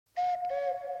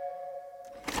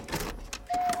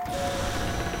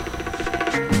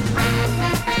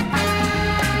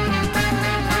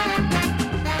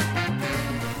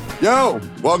Yo,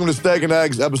 welcome to Steak and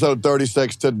Eggs, episode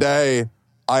 36. Today,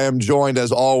 I am joined,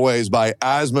 as always, by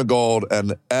Asmongold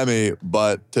and Emmy,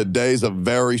 but today's a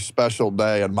very special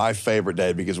day and my favorite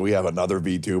day because we have another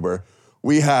VTuber.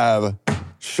 We have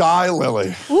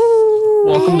Shylily.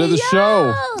 Welcome to the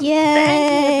show.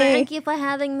 Yay! Thank you for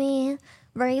having me.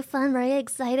 Very fun, very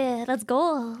excited. Let's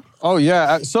go. Oh,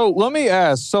 yeah. So let me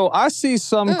ask. So I see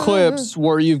some clips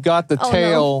where you've got the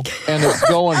tail and it's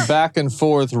going back and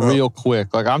forth real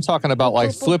quick. Like I'm talking about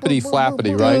like flippity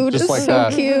flappity, right? Dude, Just like so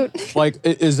that. Cute. Like,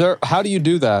 how do you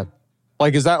do that?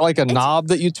 Like, is that like a knob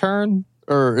that you turn,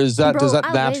 or is that Bro, is that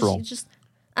I natural? wish.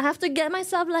 I have to get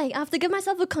myself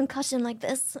a concussion like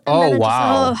this. And Oh, then it just,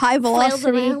 wow. Oh, high flails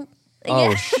velocity. around. Oh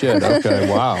Yeah. shit. Okay.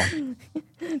 Wow.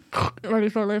 Ready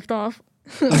for liftoff.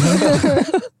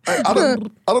 I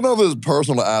don't know if this is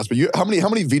personal to ask, but how many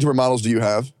VTuber models do you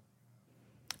have?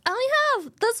 I only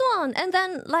have this one, and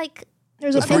then like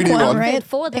There's a The pink 3D one, one? right?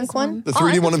 For this Pink one? The I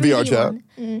 3D have one in 3D VR chat? one.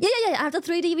 Yeah. I have the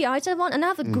 3D VR chat one, and I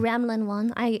have a gremlin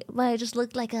one. Where I just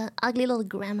look like an ugly little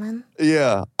gremlin.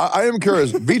 Yeah, I am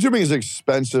curious. VTubing is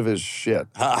expensive as shit.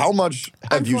 How much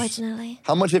have Unfortunately.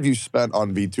 How much have you spent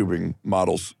on VTubing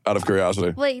models? Out of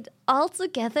curiosity, Wait, all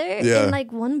together Yeah. in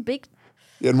like one big,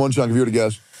 in one chunk, if you were to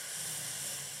guess.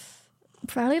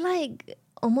 probably like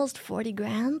almost 40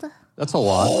 grand. That's a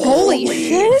lot. Holy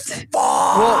shit!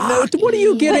 Well, no, what are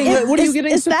you getting? What are you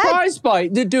getting is that- surprised by,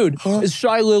 dude?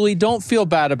 Shylily, don't feel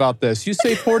bad about this. You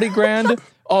say 40 grand.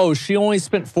 Oh, she only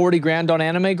spent 40 grand on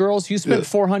anime girls. You spent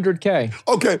 400K.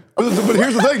 Okay, but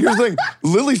here's the thing.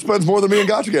 Lily spends more than me in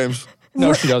gacha games.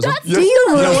 No, she doesn't. Yes. Do you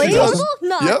Yes, she really? does.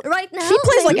 No, Yep. right now. She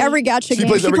plays like maybe. every gacha game.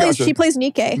 plays every gacha. She plays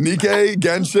Nikkei. Nikkei,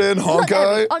 Genshin, Not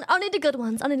every- Honkai. Only the good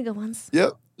ones. Only the good ones.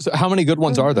 Yep. So how many good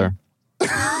ones are there?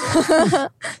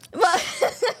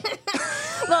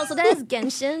 Well, so there's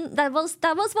Genshin. That was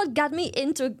what got me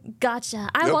into gacha.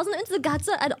 I Yep. wasn't into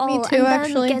gacha at all. too, and then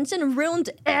actually. Genshin ruined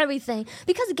everything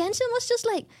because Genshin was just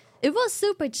like, it was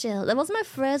super chill. It was my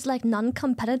first like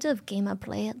non-competitive game I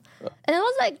played, and it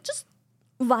was like just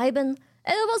vibing.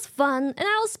 And it was fun, and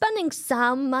I was spending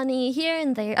some money here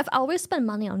and there. I've always spent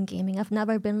money on gaming. I've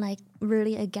never been like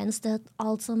really against it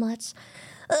all so much.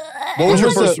 What was your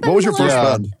Everyone first? What was your first Yeah.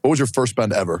 spend? What was your first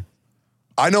spend ever?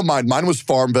 I know mine. Mine was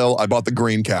Farmville. I bought the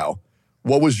green cow.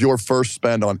 What was your first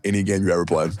spend on any game you ever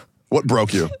played? What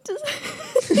broke you?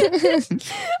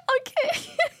 Okay.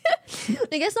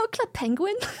 You guys know Club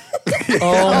Penguin?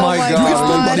 Oh my my god!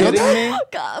 God. Are you kidding me?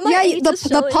 God, my Yeah, age is the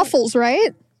showing. puffles,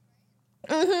 right?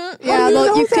 Mm-hmm. Yeah, You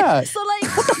know you could. that? So like,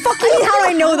 How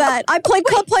I know that? I played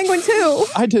Club Penguin too.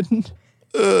 I didn't.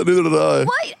 Neither did I.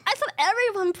 why? I thought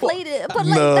everyone played it, but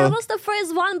like No. that was the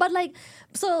first one. But like,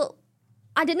 so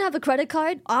I didn't have a credit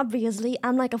card. Obviously,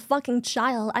 I'm like a fucking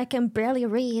child. I can barely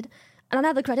read. I don't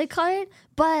have a credit card,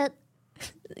 but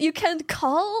you can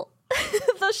call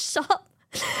the shop.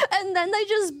 And then they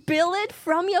just bill it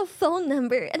from your phone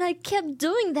number. And I kept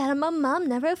doing that, and my mom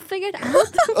never figured out.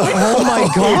 Oh my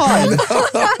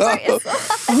god!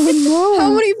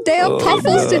 How many damn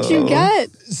puffles did you get?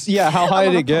 Yeah, how high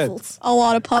did it get? A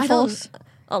lot of I don't- puffles.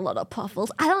 A lot of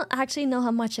puffles. I don't actually know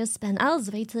how much I spent. I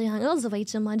was way too young. I was way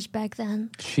too much back then.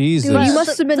 Jesus. Dude, you But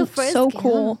must have been the first so game-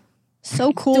 cool.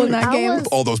 So cool in that I game. was-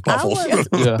 All those puffles. I was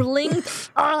Yeah. blinked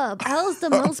up. I was the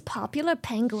most popular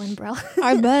penguin, bro.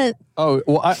 I bet. Oh,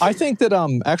 well, I think that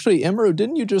actually, Imru,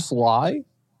 didn't you just lie?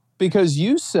 Because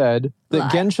you said that Lie.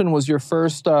 Genshin was your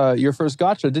first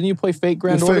gacha. Didn't you play Fate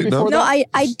Grand Yeah, Order Fate, before no? No, that?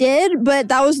 I did, but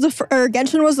that was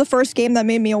Genshin was the first game that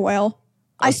made me a whale.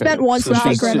 I Okay, spent once so with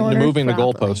she's Fate Grand Order. moving the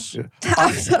Probably. goalposts. I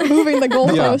was moving the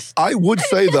goalposts. I would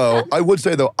say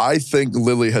though, I think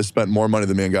Lily has spent more money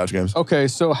than me in gacha games. Okay,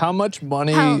 so how much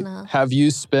money Hell no. have you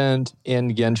spent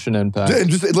in Genshin Impact?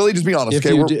 And Lily, just be honest, If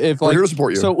okay? you We're, d- if, we're like- here to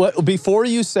support you. So before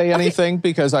you say anything,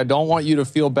 because I don't want you to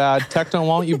feel bad, Tecton,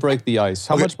 why don't you break the ice?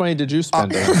 How Okay. much money did you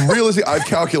spend? realistically, I've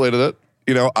calculated it.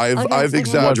 You know, I've Okay.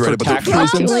 exaggerated, What, but for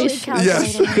tax reasons? Really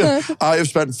yes, calculating. I have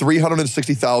spent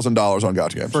 $360,000 on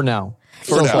gacha games. For now.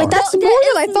 For So now. far. Wait, that's more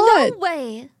There than I is thought. No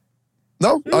way.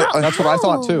 No, That's what I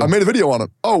thought too. I made a video on it.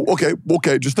 Oh,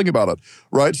 okay. Just think about it,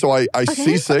 right? So I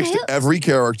C6 okay. every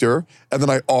character, and then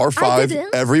I I R5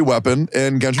 didn't. every weapon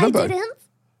in Genshin I Impact. didn't.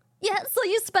 Yeah, so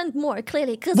you spent more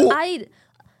clearly because Well- I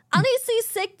only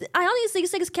see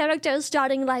six characters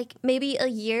starting like maybe a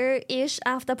year-ish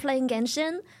after playing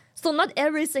Genshin. So not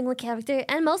every single character,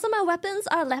 and most of my weapons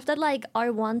are left at like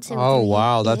R1, 2, Oh 3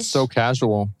 wow, that's -ish. so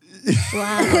casual.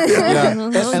 Wow. Yeah,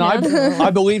 and I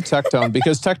believe Tectone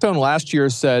because Tectone last year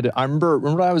said, I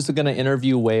remember I was going to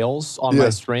interview whales on Yeah. my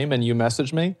stream and you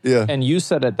messaged me, Yeah. and you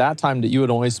said at that time that you had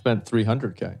only spent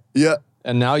 300K. Yeah.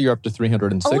 And now you're up to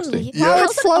 360. Only. Yeah. Wow,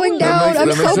 it's slowing down.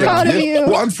 I'm so proud of you.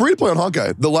 Well, I'm free to play on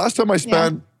Honkai. The last time I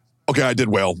spent, okay, I did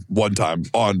whale one time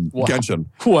on Genshin.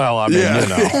 Well, I mean, you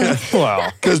know.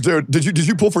 Well. Because, dude, did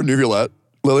you pull for Nuvulette,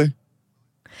 Lily?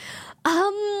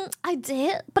 I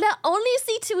did, but I only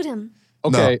C2'd him.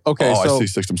 Okay, No. okay. Oh, So, I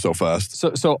C6'd him so fast.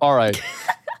 so all right.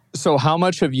 So how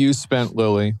much have you spent,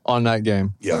 Lily, on that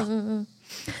game? Yeah.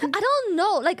 I don't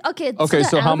know. Like, okay. Okay,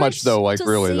 so how much average though? Like to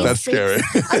really though? That's scary.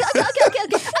 Okay.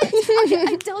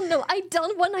 I don't know. I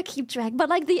don't want to keep track, but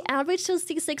like the average to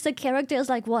C6 a character is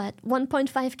like what?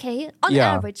 1.5K on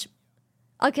Yeah. average.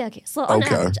 Okay. So on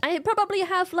Okay. average, I probably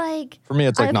have like For me,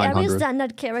 it's like I have every 900.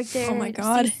 standard character. Oh my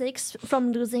God. C6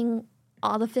 from losing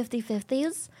all the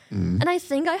 50/50s, and I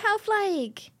think I have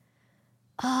like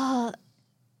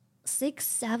 6,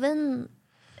 7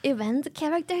 event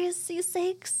characters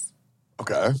C6.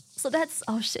 Okay. So that's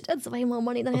that's way more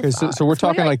money than I Okay, thought. so we're It's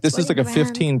probably talking like this is like a 20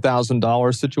 grand.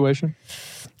 $15,000 situation?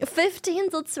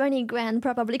 15 to 20 grand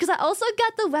probably, because I also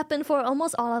got the weapon for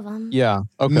almost all of them. Yeah.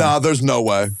 Okay. Nah, there's no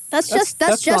way. That's not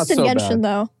just in so Genshin bad.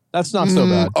 though. That's not so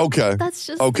bad. Okay. That's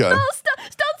just Okay. No,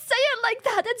 don't say it like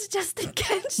that. It's just a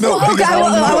Genshin. No, Okay, because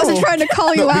I wasn't trying to call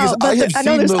you because out, but I had I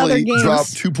know seen there's other Lily games. drop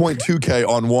 2.2K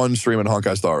on one stream in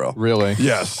Honkai Star Rail. Really?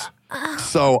 Yes.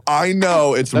 So I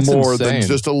know it's That's more than insane.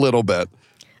 just a little bit.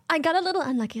 I got a little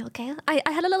unlucky, okay? I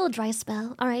had a little dry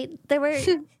spell, all right? There were...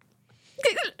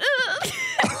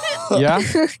 Yeah?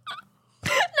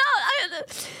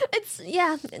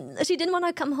 She didn't want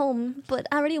to come home, but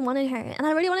I really wanted her. And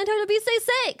I really wanted her to be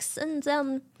C6.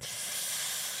 And,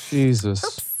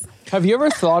 Jesus. Have you ever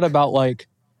thought about like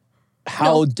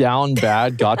how down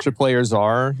bad gacha players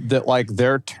are that like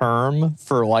their term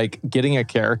for like getting a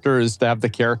character is to have the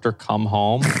character come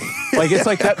home? Like it's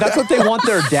like that's what they want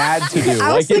their dad to do. I was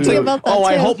Like it's thinking like, about that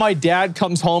I too. hope my dad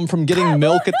comes home from getting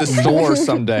milk at the store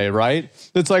someday, right?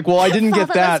 It's like, well, I didn't get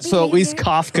that, Fatherless so at least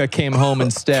behavior. Kafka came home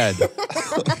instead.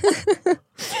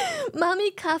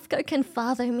 Mommy Kafka can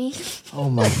father me. Oh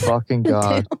my fucking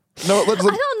God. No, let's I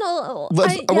don't know.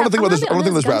 I wanna think about this- I wanna think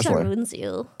about this rationally. Ruins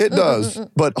you. It does.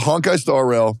 But Honkai Star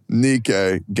Rail,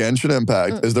 Nikkei, Genshin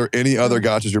Impact, is there any other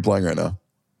gachas you're playing right now?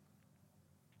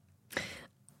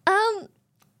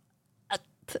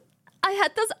 I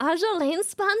had this Aja Lane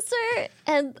sponsor,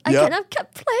 and I Yep. kind of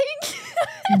kept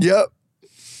playing. Yep.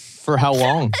 For how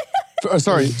long?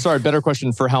 Sorry, better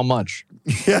question. For how much?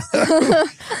 And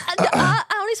I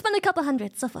only spent a couple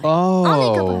hundred so far. Only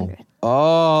a couple hundred.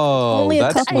 Oh, Only a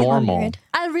that's couple normal. hundred.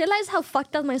 I realize how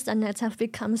fucked up my standards have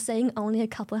become saying only a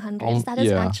couple hundreds. That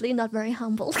is yeah. actually not very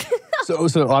humble. So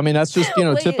I mean, that's just,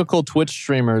 Wait. typical Twitch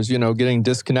streamers, getting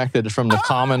disconnected from the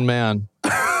common man.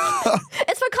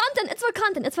 It's for content. It's for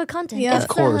content. It's for content. Yeah. It's, Of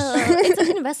course. It's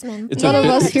an investment. It's None of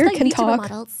us It's here like can VTuber talk.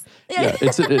 Models. Yeah,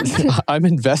 I'm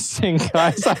investing,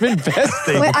 guys. I'm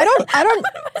investing. Wait, I don't.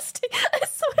 Investing. I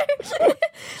swear.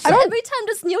 So every time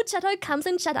this new chatter comes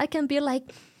in chat, I can be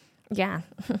like, yeah,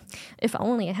 if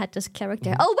only I had this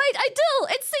character. Oh, wait, I do.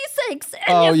 It's C6. in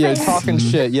Oh your yeah, face. talking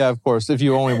shit. Yeah, of course. If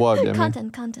you only would. I mean.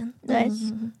 Content.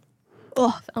 Nice.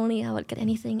 If only I would get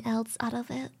anything else out of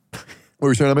it. What were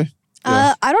you saying to me?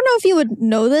 I don't know if you would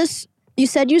know this. You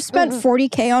said you spent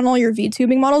 40K on all your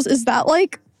VTubing models. Is that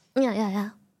like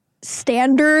Yeah.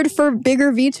 standard for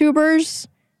bigger VTubers?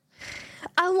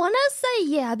 I want to say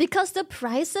yeah, because the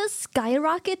prices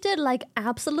skyrocketed like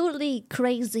absolutely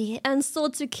crazy. And so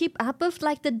to keep up with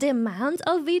like the demand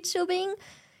of VTubing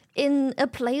in a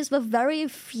place with very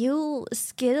few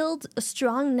skilled,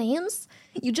 strong names,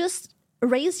 you just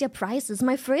raise your prices.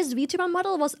 My first VTuber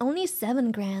model was only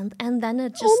 7 grand, and then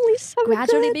it just Only 7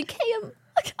 gradually grand? became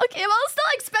okay. Well, it's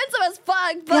still expensive as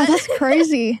fuck, Yeah, but that's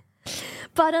crazy.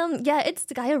 but yeah, it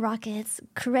skyrockets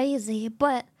crazy.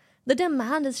 But the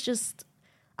demand is just.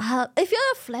 If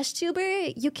you're a flesh tuber,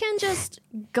 you can just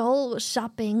go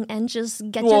shopping and just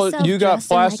get Well, yourself you got dressed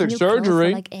in, like, plastic new clothes for,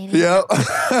 surgery. like, 80. Yep.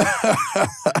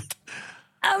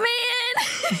 I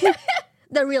mean,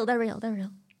 they're real.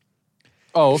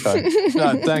 Oh, okay.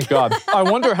 Thank God. I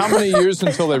wonder how many years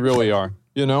until they really are,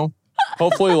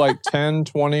 Hopefully like 10,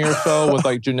 20 or so with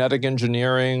like genetic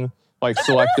engineering, like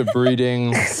selective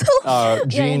breeding,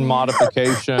 gene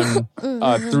modification,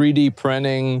 3D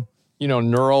printing,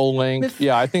 neural link.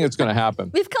 Yeah, I think it's going to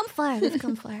happen. We've come far.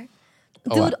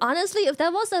 Oh, Dude, honestly, if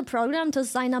there was a program to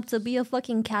sign up to be a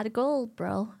fucking cat girl,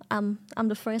 bro, I'm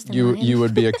the first in line. You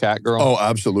would be a cat girl? Oh,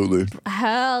 absolutely.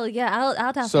 Hell yeah,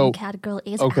 I'll have So, some cat girl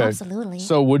ears. Okay. Absolutely.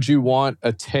 So would you want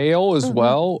a tail as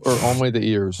well or only the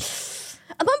ears?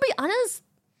 I'm gonna be honest.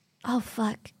 Oh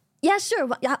fuck. Yeah, sure.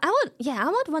 Yeah,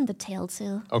 I would want the tail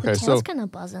too. Okay, the tail's so kind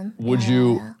of buzzing. Would Yeah.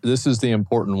 you, this is the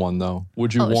important one though,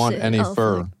 would you Oh, want shit. any Oh,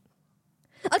 fur? fuck.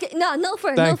 Okay, no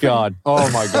fur. Thank God. Oh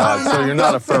my God. So you're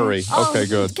not a furry. Okay,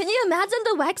 good. Can you imagine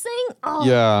the waxing? Oh,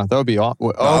 Yeah, that would be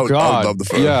awful. Oh I would God. love the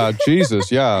fur. Yeah,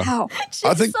 Jesus. Yeah. Wow.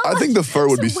 I think the fur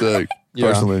would be sick, Yeah.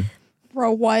 personally.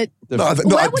 Bro, what? No,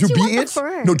 Why would to you be want the it.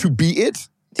 fur? No, to be it.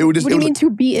 It would just. What do you mean to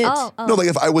be it? Oh. No, like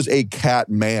if I was a cat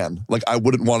man, like I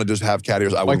wouldn't want to just have cat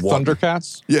ears. I Like would want.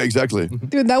 Thundercats? Yeah, exactly.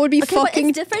 Dude, that would be Okay, but fucking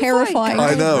it's different terrifying. For a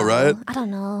guy, I know, though. right? I don't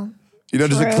know. You know,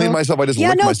 just to True. clean myself, I just Yeah,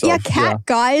 lick no, myself. yeah, cat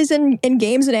guys in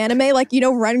games and anime, like,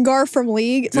 Rengar from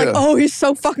League. It's like, Yeah. oh, he's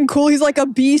so fucking cool. He's like a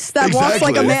beast that walks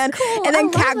like a Exactly. man. Cool. And then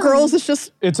I cat love girls him. is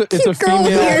just It's a cute girl with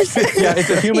female. ears. Yeah, it's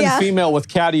a human Yeah. female with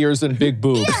cat ears and big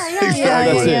boobs. yeah, That's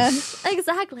yeah. it.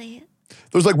 Exactly.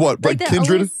 There's like what? Like Like they're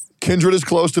Kindred? always- Kindred is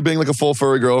close to being like a full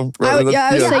furry girl. I would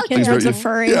say she's Kindred's a very-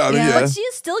 furry. Yeah, I mean, yeah. But she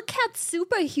still kept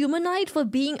super humanoid for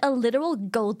being a literal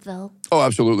goat, though. Oh,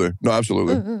 absolutely. No,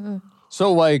 absolutely.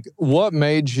 So, like, what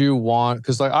made you want?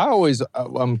 Because, like,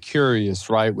 I'm curious,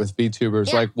 right, with VTubers.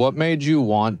 Yeah. Like, what made you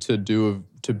want to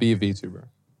be a VTuber?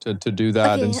 To do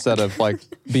that Okay. instead of like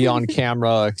be on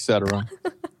camera, etc.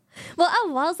 Well, I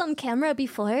was on camera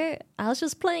before. I was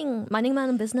just minding my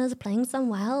own business, playing some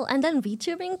WoW, and then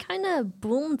VTubing kind of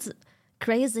boomed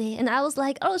crazy. And I was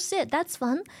like, oh shit, that's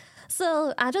fun.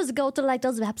 So I just go to like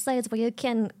those websites where you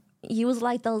can use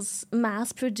like those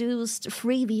mass-produced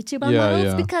free VTuber Yeah, models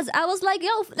yeah. because I was like, yo,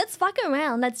 let's fuck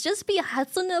around. Let's just be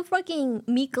Hatsune fucking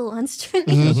Miku on stream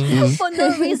for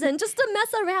no reason, just to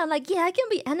mess around. Like, yeah, I can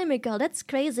be anime girl. That's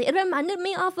crazy. It reminded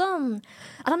me of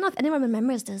I don't know if anyone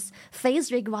remembers this.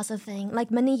 Phase rig was a thing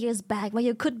like many years back where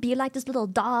you could be like this little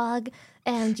dog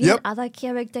and you Yep. had other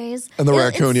characters. And the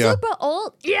raccoon, it's yeah. super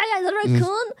old. Yeah, the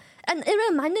raccoon. And it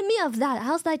reminded me of that. I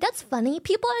was like, that's funny.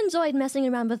 People enjoyed messing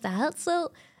around with that.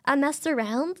 So I messed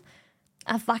around.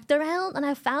 I fucked around and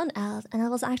I found out. And it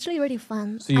was actually really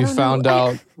fun. So you found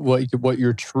out what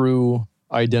your true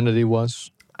identity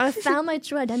was. I found my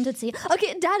true identity.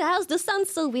 Okay, Dadass, this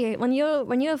sounds so weird. When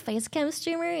you're a face cam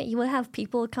streamer, you will have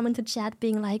people come into chat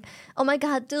being like, "Oh my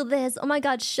god, do this! Oh my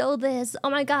god, show this! Oh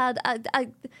my god,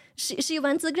 she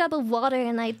went to grab a water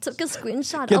and I took a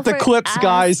screenshot Get of the her clips, ass."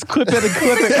 guys. Clip it and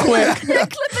clip it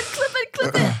quick.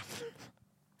 clip it.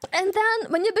 And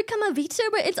then when you become a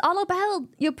VTuber, it's all about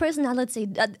your personality.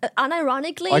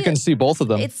 Unironically, I can see both of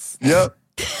them. it's Yep.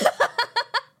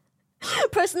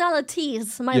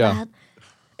 personalities. My Yeah. bad.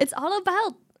 It's all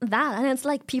about that, and it's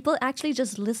like people actually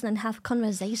just listen and have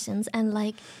conversations, and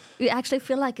like you actually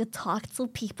feel like you talk to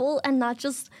people and not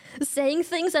just saying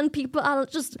things, and people are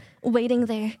just waiting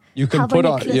there. You can hovering put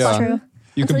your on- clip yeah. button True.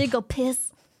 You until can- you go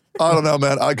piss. I don't know,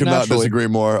 man. I could not Naturally. disagree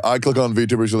more. I click on VTubers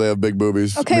because they have big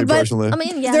boobies. Okay, me but- personally. I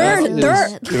mean, yeah, There- that's there-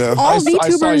 legit. You know? All I saw your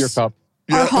VTubers cup.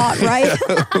 are hot, right?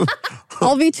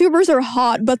 All VTubers are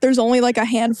hot, but there's only like a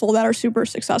handful that are super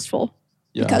successful.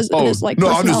 Yeah. Because Oh, it is like No,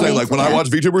 I'm just saying, personality. like, when I Yeah. watch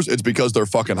VTubers, it's because they're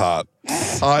fucking hot.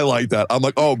 I like that. I'm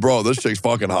like, oh, bro, this chick's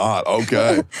fucking hot.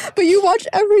 Okay. But you watch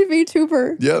every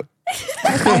VTuber. Yep.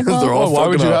 Okay, well, They're all Oh, why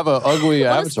would fucking you hot. have an ugly Low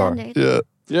avatar? standard. Yeah.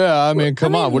 Yeah, I mean,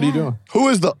 come I mean, on. What are you yeah. doing? Who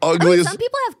is the I mean, ugliest? some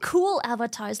people have cool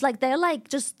avatars. Like they're like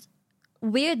just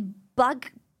weird bug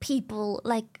people,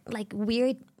 like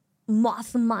weird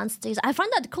moth monsters. I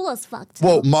find that cool as fuck. Too.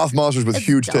 Well, moth monsters with It's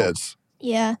huge dope. tits.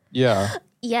 yeah. Yeah,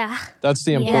 Yeah. that's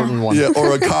the important one. Yeah,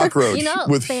 or a cockroach You know,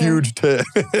 with fair. huge tits.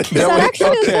 that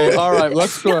actually a Okay, all right,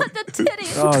 let's go. Got the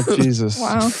titties. Oh, Jesus.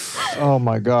 Wow. Oh,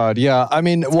 my God. Yeah, I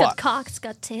mean, It's got cock, it's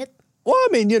got tit. Well, I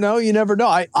mean, you never know.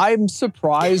 I'm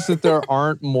surprised that there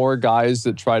aren't more guys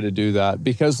that try to do that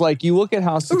because, like, you look at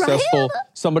how successful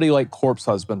somebody like Corpse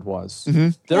Husband was.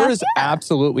 There is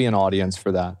absolutely an audience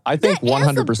for that. I think There is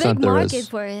a 100% big there market is.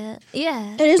 for it.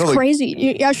 Yeah. It is No, like-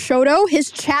 crazy. Yeah, Shoto,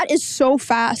 his chat is so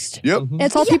fast. Yep. And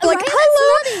it's all Yeah, people like, right?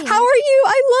 hello, That's nutty. how are you?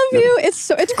 I love you.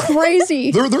 It's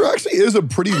crazy. There actually is a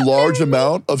pretty large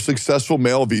amount of successful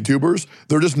male VTubers.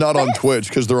 They're just not on Twitch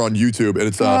because they're on YouTube, and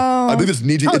it's I believe it's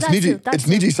Niji. Oh, it's that Niji. too, that It's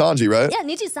too. Niji Sanji, right? Yeah,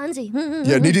 Niji Sanji.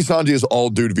 Yeah, Niji Sanji is all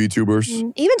dude VTubers.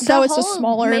 Even so, The it's a whole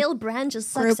smaller male branch is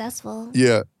successful.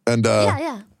 Yeah, and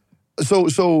Yeah.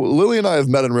 so Lily and I have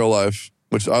met in real life,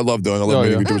 which I love doing. I love Oh,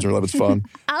 meeting yeah. VTubers in real life. It's fun.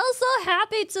 I was so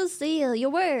happy to see you. You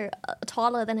were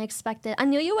taller than expected. I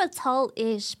knew you were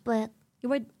tall-ish, but you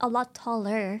were a lot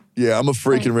taller. Yeah, I'm a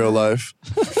freak in real life.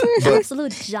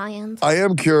 Absolute giant. I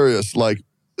am curious, like,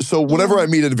 so whenever I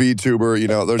meet a VTuber,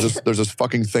 there's this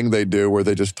fucking thing they do where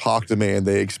they just talk to me and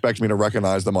they expect me to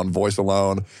recognize them on voice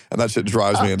alone, and that shit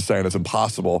drives me insane. It's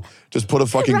impossible. Just put a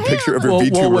fucking Right. picture of your Well,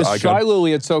 VTuber with icon.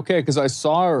 Shylily, it's okay because I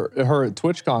saw her at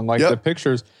TwitchCon, like Yep. the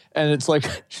pictures, and it's like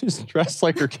she's dressed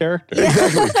like her character.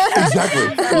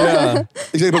 Exactly. Yeah.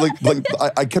 Exactly. But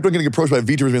I kept on getting approached by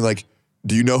VTubers being like,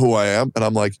 "Do you know who I am?" And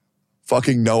I'm like,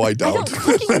 Fucking no, I don't. I don't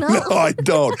fucking know. No, I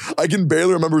don't. I can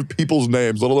barely remember people's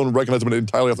names, let alone recognize them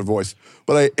entirely off their voice.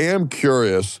 But I am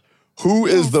curious, who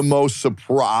is the most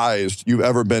surprised you've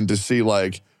ever been to see,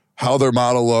 like, how their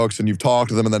model looks and you've talked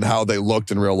to them and then how they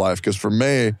looked in real life? Because for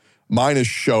me, mine is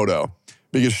Shoto.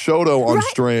 Because Shoto on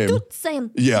stream. Dude,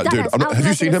 same. Yeah, dude. Have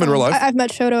you seen him in real life? I've met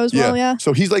Shoto as well, yeah.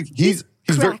 So he's like, he's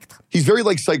very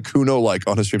like Sykkuno-like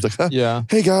on his streams. Like, Yeah.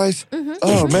 Hey guys.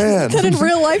 Oh man. But in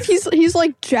real life, he's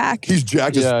like Jack. He's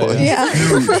jacked as fuck. Yeah.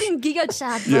 Fucking Giga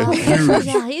Chat, bro.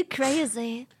 Yeah, he's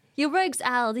crazy. He works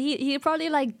out. He probably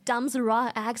like dumps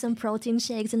raw eggs and protein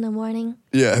shakes in the morning.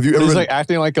 Yeah. Have you ever He's been, like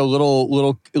acting like a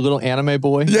little anime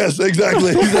boy. Yes,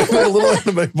 exactly. He's like a little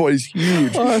anime boy. He's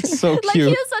huge. Oh, it's so Like cute.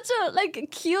 he's such a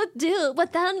cute dude,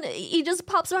 but then he just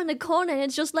pops around the corner and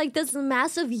it's just like this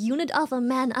massive unit of a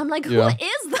man. I'm like, Yeah. who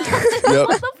is that? Yep.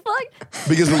 What the fuck?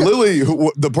 Because Lily,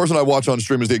 the person I watch on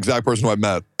stream, is the exact person who I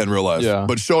met in real life. Yeah.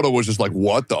 But Shoto was just like,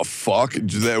 what the fuck?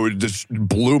 That just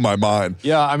blew my mind.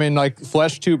 Yeah, I mean, like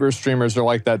flesh tuber streamers are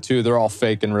like that too. They're all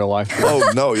fake in real life.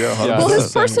 Oh no, yeah. 100%. Well,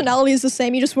 his Same. personality is the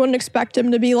same. You just wouldn't expect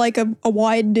him to be like a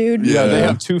wide dude. Yeah, they Yeah.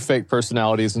 have 2 fake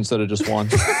personalities instead of just one.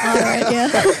 All right, yeah.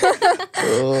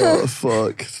 Oh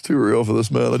fuck, it's too real for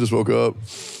this man. I just woke up.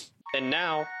 And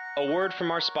now, a word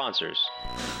from our sponsors.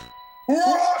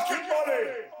 Rocket Money!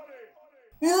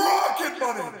 Rocket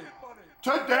Money!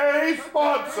 Today's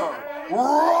sponsor,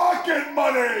 Rocket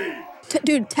Money!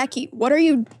 Dude, Techie, what are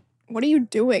you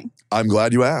doing? I'm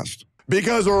glad you asked.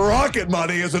 Because Rocket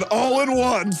Money is an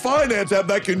all-in-one finance app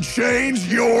that can change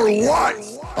your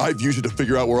life. I've used it to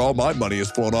figure out where all my money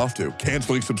is flown off to,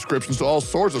 canceling subscriptions to all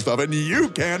sorts of stuff, and you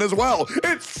can as well.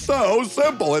 It's so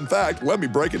simple. In fact, let me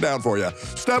break it down for you.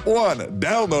 Step 1,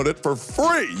 download it for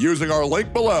free using our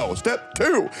link below. Step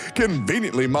 2,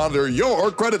 conveniently monitor your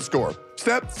credit score.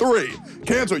 Step 3,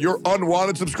 cancel your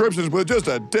unwanted subscriptions with just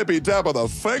a tippy tap of the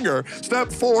finger.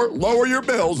 Step 4, lower your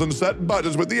bills and set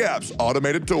budgets with the app's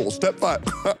automated tools. Step 5,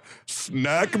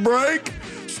 snack break.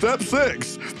 Step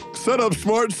 6, set up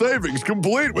smart savings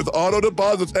complete with auto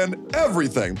deposits and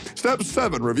everything. Step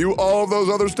 7, review all of those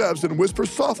other steps and whisper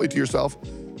softly to yourself,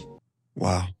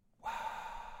 wow.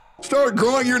 Start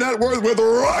growing your net worth with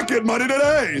Rocket Money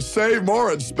today. Save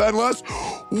more and spend less.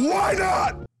 Why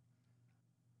not?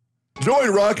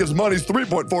 Join Rocket Money's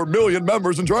 3.4 million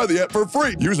members and try the app for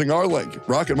free using our link,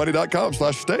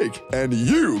 rocketmoney.com/stake. And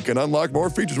you can unlock more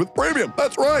features with premium.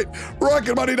 That's right,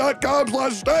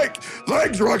 rocketmoney.com/stake.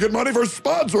 Thanks, Rocket Money, for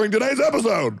sponsoring today's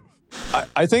episode.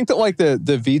 I think that like the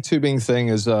VTubing thing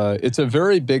is it's a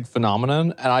very big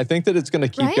phenomenon, and I think that it's going to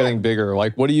keep getting bigger.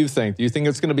 Like, what do you think? Do you think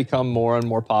it's going to become more and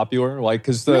more popular? Like,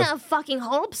 because I fucking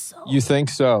hope so. You think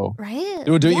so? Right?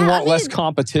 Don't you want less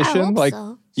competition? I hope like,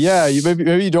 so. yeah,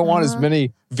 maybe you don't want as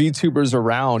many VTubers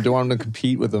around. Don't want them to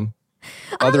compete with them.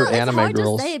 Other anime it's hard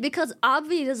girls. to say because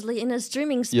obviously in a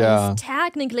streaming space,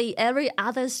 technically every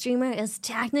other streamer is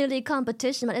technically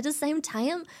competition, but at the same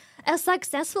time, as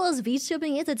successful as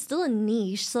VTubing is, it's still a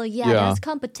niche. So there's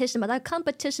competition, but that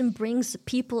competition brings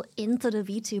people into the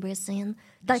VTuber scene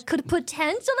that could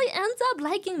potentially end up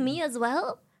liking me as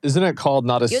well. Isn't it called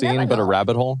not a You scene never but a know.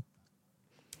 rabbit hole?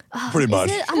 Pretty much.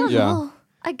 I don't know.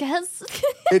 I guess.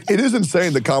 It is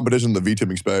insane, the competition in the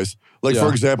VTubing space. Like, for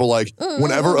example, like,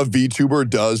 whenever a VTuber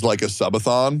does, like, a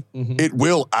subathon, it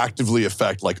will actively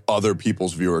affect, like, other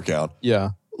people's viewer count.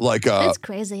 Yeah. Like, It's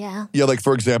crazy, yeah. yeah, like,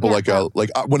 for example, Yeah,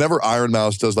 whenever Iron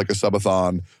Mouse does, like, a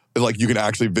subathon, like, you can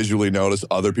actually visually notice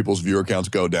other people's viewer counts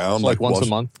go down. Like once a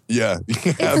month? Yeah.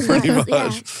 Yeah, pretty much.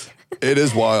 Yeah. It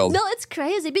is wild. No, it's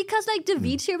crazy because like the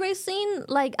VTuber scene,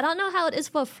 like I don't know how it is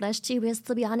for Flash tubers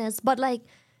to be honest, but like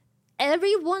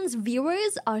everyone's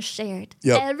viewers are shared.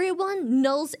 Yep. Everyone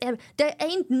knows. There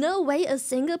ain't no way a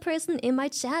single person in my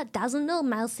chat doesn't know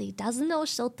Mousy, doesn't know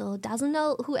Shoto, doesn't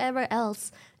know whoever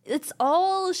else. It's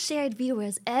all shared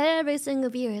viewers, every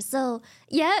single viewer. So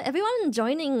yeah, everyone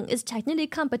joining is technically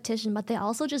competition, but they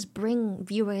also just bring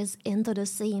viewers into the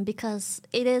scene because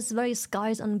it is very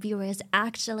scarce on viewers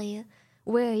actually,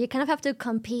 where you kind of have to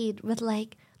compete with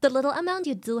like the little amount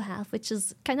you do have, which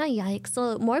is kind of yikes.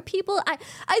 So more people,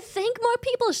 I think more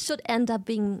people should end up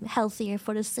being healthier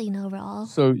for the scene overall.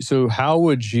 So how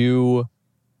would you,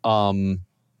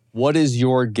 what is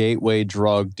your gateway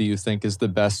drug do you think is the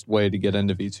best way to get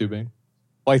into VTubing?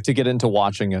 Like to get into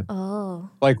watching it? Oh.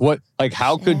 Like what, like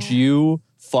how could you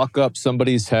fuck up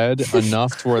somebody's head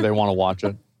enough to where they want to watch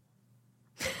it?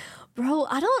 Bro,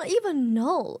 I don't even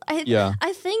know. I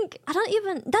think,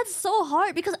 that's so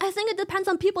hard because I think it depends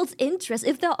on people's interest.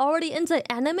 If they're already into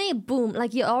anime, boom,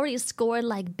 like you already scored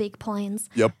like big points.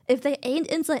 Yep. If they ain't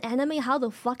into anime, how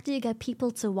the fuck do you get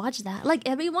people to watch that? Like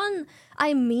everyone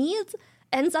I meet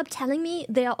ends up telling me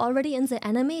they are already into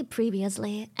anime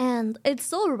previously. And it's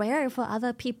so rare for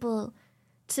other people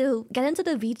to get into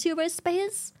the VTuber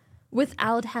space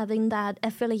without having that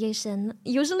affiliation.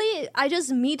 Usually, I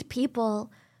just meet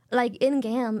people like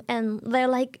in-game and they're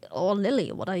like, oh,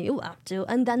 Lily, what are you up to?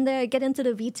 And then they get into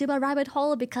the VTuber rabbit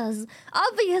hole because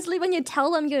obviously when you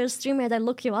tell them you're a streamer, they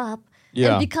look you up.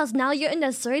 Yeah. And because now you're in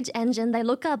the search engine, they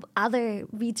look up other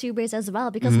VTubers as well.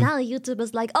 Because now YouTube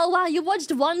is like, oh, wow, you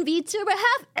watched one VTuber?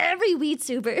 Have every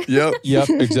VTuber. Yep. Yep,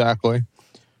 exactly.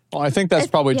 Well, I think that's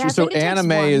probably yeah, true. I So think it takes anime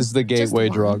one. is the Just gateway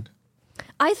one. drug.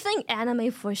 I think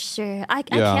anime for sure. I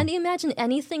Yeah. can't imagine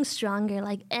anything stronger.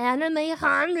 Like anime,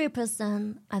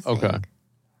 100%. I think. Okay.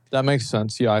 That makes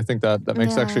sense. Yeah, I think that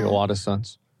makes actually a Yeah. lot of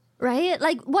sense. Right?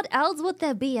 Like, what else would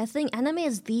there be? I think anime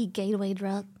is the gateway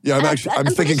drug. Yeah, I'm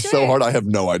pretty thinking so sure. hard. I have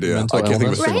no idea. Mental I can't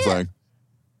think of a illness. single Right? thing.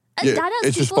 Yeah, That is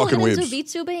it's just people fucking who get weebs.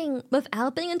 into VTubing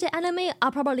without being into anime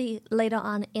are probably later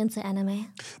on into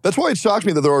anime. That's why it shocked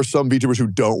me that there are some VTubers who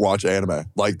don't watch anime.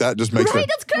 Like that just makes Right? me.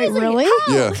 That's crazy. really? How?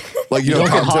 Yeah, like you You know,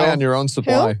 don't get high on Cottontail. your own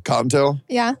supply. Cottontail.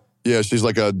 Yeah. Yeah, she's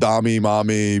like a Dami,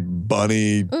 mommy,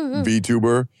 bunny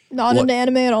VTuber. Not What? into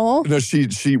anime at all. No, she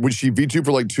when she VTubed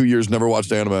for like 2 years, never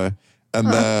watched anime. And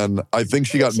then I think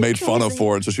she got She's made fun of crazy.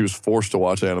 for it, so she was forced to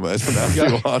watch anime. So now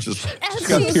she watches. And She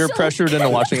got she's peer so pressured into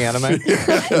watching anime.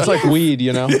 It's like weed,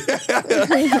 you know?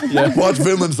 Watch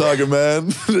Vinland Saga,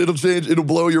 man. It'll change. It'll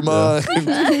blow your mind.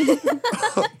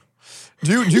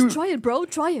 do you? Try it, bro.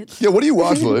 Try it. Yeah. What do you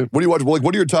watch, Lily? What do you watch? Like,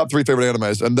 what are your top 3 favorite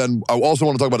animes? And then I also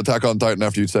want to talk about Attack on Titan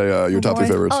after you say your top 3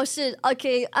 boy. favorites. Oh shit.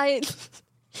 Okay,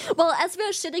 Well, as we're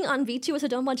shitting on VTubers who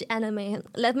don't watch anime,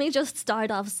 let me just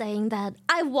start off saying that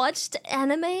I watched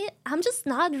anime. I'm just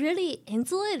not really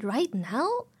into it right now.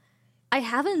 I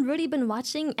haven't really been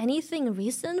watching anything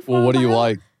recent for Well, a what do you while.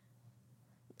 like?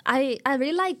 I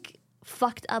really like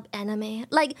fucked up anime.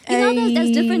 Like, you know,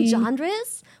 there's different Ay.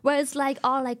 genres where it's like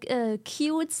all like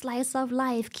cute slice of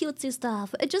life, cutesy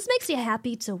stuff. It just makes you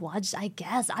happy to watch, I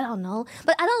guess. I don't know.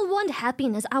 But I don't want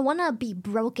happiness. I want to be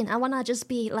broken. I want to just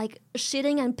be like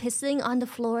shitting and pissing on the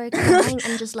floor, crying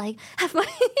and just like have my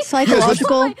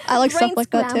Psychological. I like stuff brain like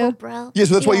that scramble, too. bro. Yeah,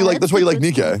 so that's why you like. it's That's why you like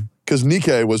good stuff. Nikkei, because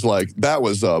Nikkei was like that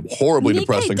was a horribly Nikkei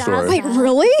depressing does story. Wait, that.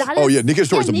 really? That Oh is- yeah, Nikkei's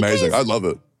story is yeah, amazing. Nikkei's- I love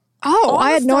it. Oh, All I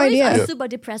the had no stories idea. are super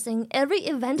depressing. Every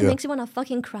event Yeah. makes you want to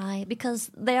fucking cry because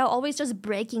they are always just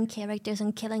breaking characters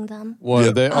and killing them. What Yeah.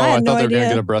 are they? Oh, I I had thought no they were going to idea.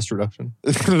 get a breast reduction.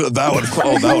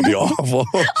 that would be awful.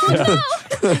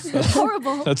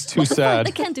 Horrible. That's too What the fuck? sad.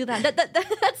 I can't do that.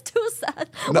 That's too sad.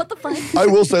 What the fuck? I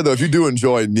will say though, if you do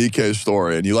enjoy Nikkei's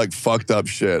story and you like fucked up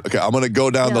shit, okay, I'm gonna go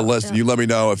down the Yeah, list yeah. and you let me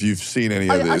know if you've seen any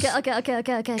of these. Okay.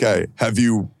 Okay, have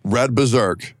you read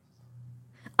Berserk?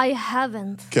 I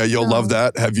haven't. Okay, you'll No. love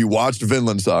that. Have you watched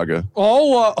Vinland Saga?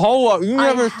 Hold up. You I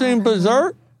never seen haven't.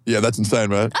 Berserk? Yeah, that's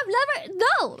insane, right? I've never.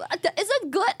 No. Is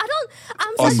it good?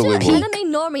 I'm such an Unbelievable.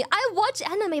 anime normie. I watch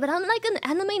anime, but I'm like an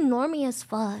anime normie as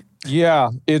fuck. Yeah,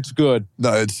 it's good.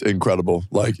 No, it's incredible.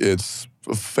 Like it's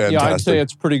fantastic. Yeah, I'd say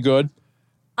it's pretty good.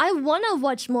 I want to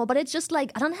watch more, but it's just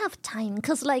like I don't have time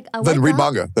because like I Then wake read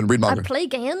up, manga. Then read I manga. play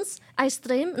games, I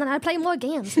stream, and then I play more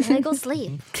games, and then I go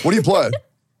sleep. What do you play?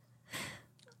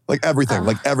 Like everything.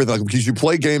 Like because you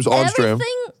play games on stream.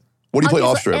 Everything. What do you play Okay,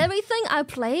 off so stream? everything I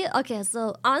play. Okay,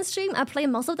 so on stream I play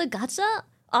most of the gacha.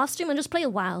 Off stream I just play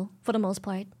WoW for the most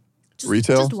part.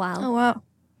 Retail? Just WoW. Oh wow.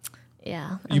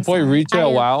 Yeah. You I'm play sorry.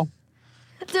 retail WoW?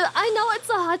 Dude, I know it's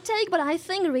a hot take, but I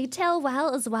think retail WoW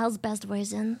is WoW's best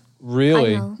version.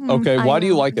 Really? I know. Okay, I why do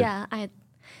you know. like it? Yeah,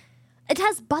 it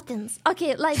has buttons.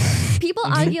 Okay, like people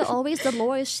argue always the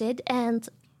lore is shit, and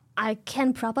I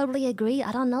can probably agree.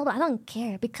 I don't know, but I don't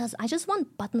care because I just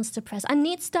want buttons to press. I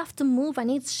need stuff to move. I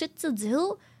need shit to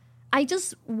do. I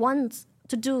just want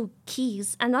to do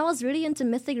keys, and I was really into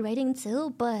mythic raiding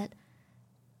too, but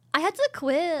I had to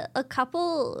quit a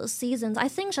couple seasons. I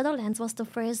think Shadowlands was the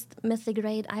first mythic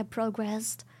raid I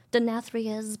progressed the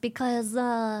Nathrias because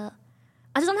I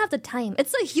just don't have the time.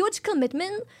 It's a huge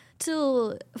commitment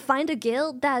to find a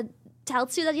guild that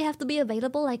tells you that you have to be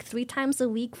available like 3 times a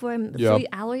week for 3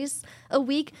 hours a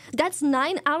week. That's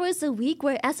 9 hours a week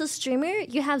where as a streamer,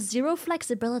 you have zero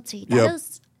flexibility. That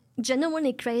is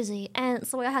genuinely crazy. And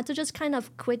so I had to just kind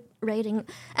of quit raiding.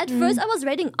 At first, I was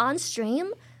raiding on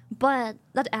stream, but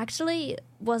that actually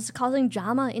was causing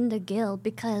drama in the guild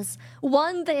because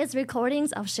 1, there's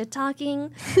recordings of shit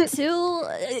talking. 2,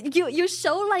 you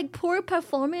show like poor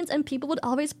performance and people would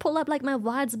always pull up like my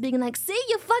VODs being like, see,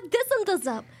 you fucked this and this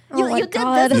up. You, Oh my you did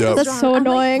God. this and Yep. this That's wrong." so I'm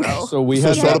like, annoying. "Bro." So we So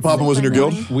had Soda that, Papa was in your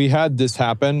guild? we had this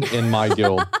happen in my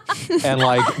guild. And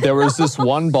like there was this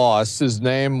one boss, his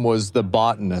name was the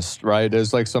botanist, right?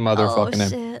 There's like some other Oh, fucking name.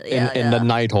 shit. In Yeah, the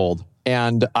Nighthold.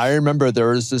 And I remember there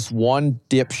was this one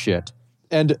dipshit,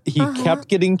 and he kept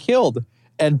getting killed.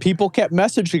 And people kept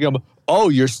messaging him, oh,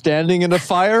 you're standing in a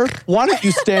fire? Why don't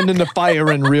you stand in the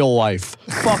fire in real life?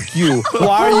 Fuck you.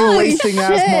 Why are you wasting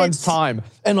Asmon's time?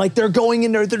 And like they're going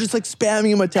in there, they're just like spamming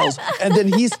him with tells. And then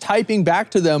he's typing back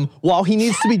to them while he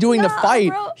needs to be doing the fight.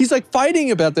 Bro. He's like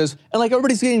fighting about this. And like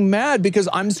everybody's getting mad because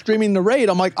I'm streaming the raid.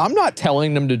 I'm like, I'm not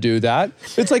telling them to do that.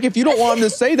 It's like, if you don't want them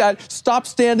to say that, stop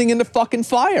standing in the fucking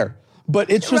fire. But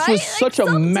it just was such a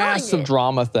massive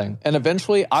drama thing. And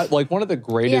eventually, one of the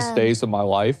greatest days of my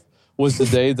life was the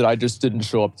day that I just didn't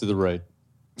show up to the raid.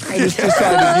 I just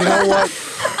decided, you know what?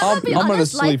 I'm going to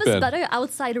sleep life in. is better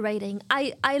outside raiding.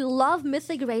 I love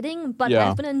Mythic raiding, but Yeah.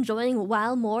 I've been enjoying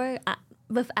WoW more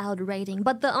without raiding.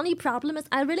 But the only problem is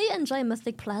I really enjoy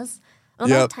Mythic Plus. A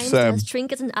lot of times same. there's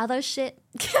trinkets and other shit.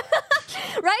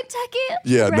 Right, Techie?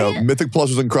 Yeah, no, Right? Mythic Plus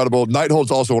was incredible.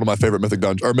 Nighthold's also one of my favorite Mythic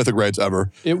dungeons or Mythic raids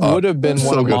ever. It would have been so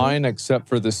one of good. mine except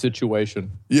for the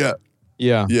situation. Yeah,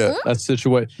 Yeah. yeah. That's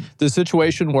the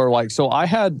situation where like, so I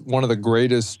had one of the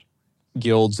greatest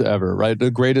guilds ever, right?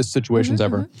 The greatest situations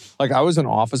ever. Like I was an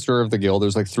officer of the guild.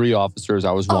 There's like 3 officers.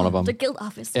 I was one of them. The guild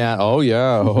officer. And oh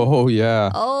yeah.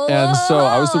 And so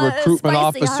I was the recruitment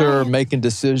spicy, officer alright. making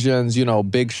decisions,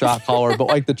 big shot caller. But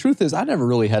like the truth is I never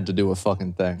really had to do a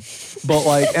fucking thing. But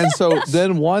like, and so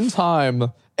then one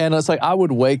time, and it's like I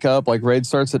would wake up, like raid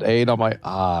starts at 8. I'm like,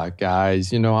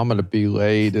 guys, I'm gonna be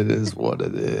late. It is what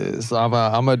it is. I'm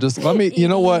gonna just let me. You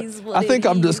know what? It is what I think it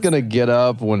I'm just is. gonna get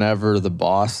up whenever the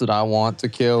boss that I want to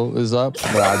kill is up.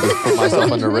 And I just put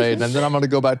myself in the raid, and then I'm gonna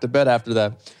go back to bed after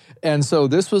that. And so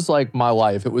this was like my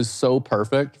life. It was so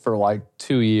perfect for like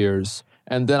 2 years.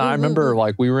 And then I remember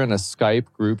like we were in a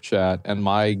Skype group chat, and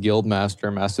my guild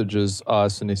master messages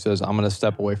us, and he says, "I'm gonna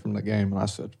step away from the game." And I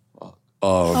said,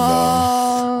 Oh,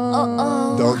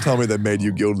 no. Don't tell me they made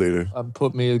you guild leader.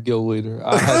 put me a guild leader.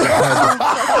 I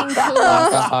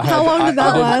How long did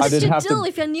that last? I What didn't you have do to.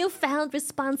 with your newfound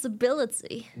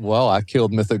responsibility? Well, I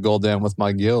killed Mythic Gul'dan with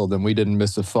my guild, and we didn't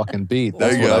miss a fucking beat.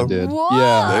 That's There you what go. I did. Whoa.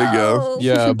 Yeah. There you go.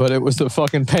 Yeah, but it was a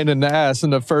fucking pain in the ass.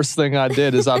 And the first thing I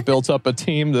did is I built up a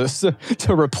team to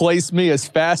replace me as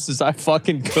fast as I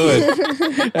fucking could.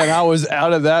 And I was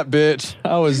out of that bitch.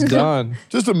 I was done.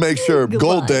 Just to make sure, Goodbye.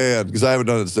 Gul'dan, because I haven't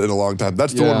done it in a long time.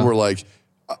 That's the Yeah. one where like,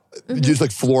 you just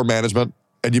like floor management,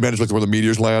 and you manage like where the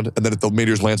meteors land, and then if the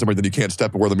meteors land somewhere, then you can't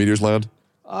step where the meteors land.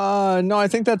 No, I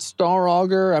think that's Star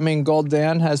Augur. I mean,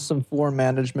 Gul'dan has some floor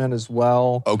management as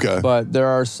well. Okay. But there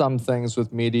are some things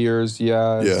with meteors.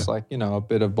 Yeah, it's like, a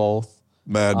bit of both.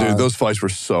 Man, dude, those fights were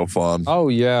so fun. Oh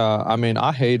yeah, I mean,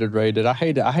 I hated raided. I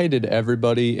hated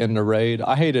everybody in the raid.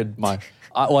 I hated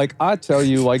I tell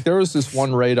you, like there was this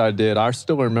one raid I did. I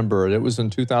still remember it. It was in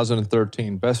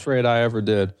 2013. Best raid I ever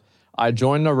did. I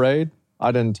joined the raid.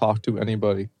 I didn't talk to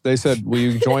anybody. They said, "Will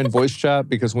you join voice chat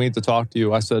because we need to talk to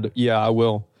you?" I said, "Yeah, I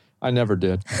will." I never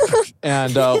did.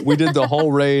 And we did the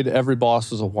whole raid. Every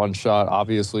boss was a one shot,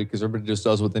 obviously, because everybody just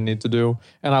does what they need to do.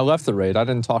 And I left the raid. I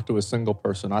didn't talk to a single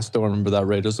person. I still remember that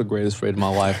raid. It was the greatest raid of my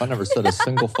life. I never said a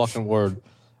single fucking word.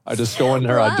 I just go in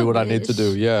there, I do what I need to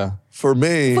do. Yeah. For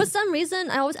me, For some reason,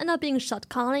 I always end up being shot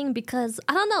calling because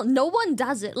I don't know. No one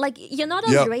does it. Like you're not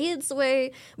on Yep. raids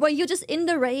where you're just in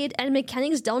the raid and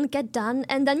mechanics don't get done,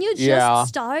 and then you just Yeah.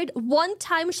 start one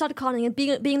time shot calling and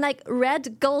being like,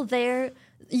 "Red, go there."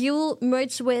 You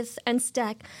merge with and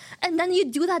stack, and then you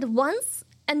do that once,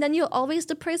 and then you're always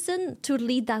the person to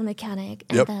lead that mechanic.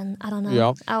 And Yep. then I don't know.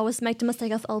 Yep. I always make the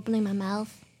mistake of opening my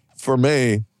mouth. for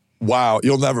me, wow,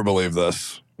 you'll never believe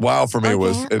this. Wow, for me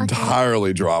was Okay.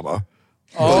 entirely drama.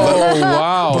 Oh,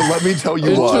 wow. But let me tell you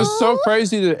It's what. just so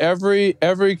crazy that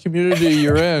every community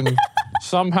you're in,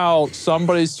 somehow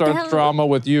somebody starts Damn. drama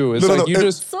with you. It's No, like no, you it-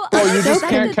 just, So you just unexpected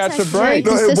can't catch a text. break.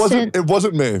 No, Consistent. it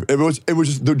wasn't me. It was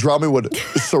just the drama would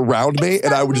surround me,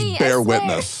 and I would me, just I bear swear.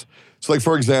 witness. So, like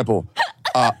for example,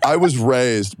 I was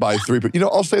raised by 3 people.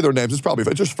 I'll say their names. It's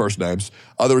just first names.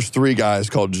 There was 3 guys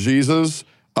called Jesus,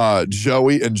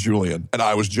 Joey, and Julian, and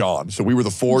I was John. So we were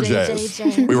the 4 J's.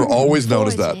 JJJ. We were always known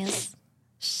as 4 that. J's.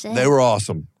 Shit. They were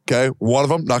awesome. Okay, one of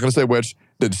them, not gonna say which,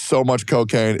 did so much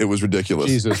cocaine it was ridiculous.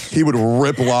 Jesus. He would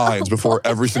rip lines before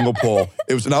every single pull.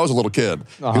 And I was a little kid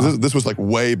because this was like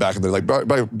way back in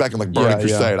the back in like Burning Yeah, yeah.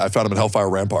 Crusade. I found him in Hellfire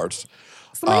Ramparts.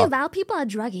 So many WoW people are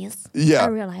druggies. Yeah, I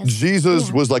realized. Jesus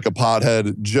Yeah. was like a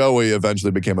pothead. Joey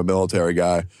eventually became a military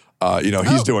guy.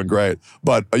 He's doing great.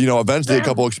 But eventually a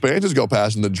couple expansions go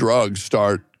past and the drugs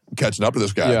start catching up to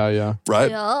this guy. Yeah, yeah.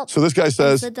 Right. Yup. So this guy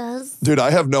says, Yes, it does. dude,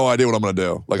 I have no idea what I'm going to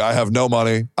do. Like, I have no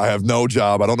money. I have no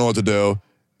job. I don't know what to do.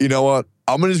 You know what?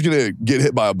 I'm just going to get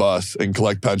hit by a bus and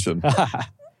collect pension.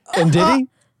 And did he?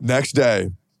 Next day,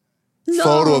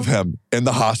 Photo of him in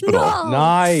the hospital. No.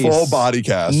 Nice. Full body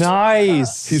cast.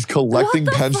 Nice. He's collecting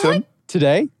What the pension.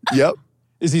 Today? Yep.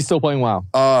 Is he still playing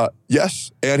WoW?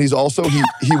 Yes. And he's also,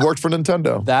 he worked for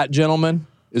Nintendo. That, gentleman,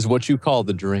 is what you call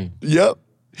the dream. Yep.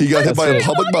 He got hit by a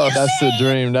public bus. That's the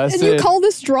dream. That's And it. you call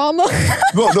this drama?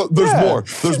 No, there's more.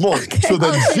 There's more. So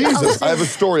then Oh, Jesus, I have a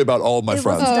story about all of my It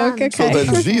friends. was done. okay. So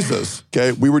then Jesus,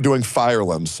 okay, we were doing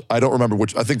Firelands. I don't remember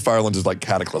which, I think Firelands is like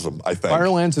Cataclysm, I think.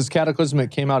 Firelands is Cataclysm.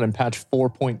 It came out in patch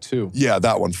 4.2. Yeah,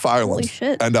 that one, Firelands.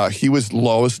 Holy shit. And he was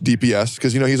lowest DPS,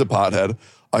 because, he's a pothead.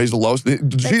 He's the lowest.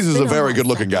 Jesus is a been very on good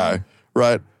looking that guy,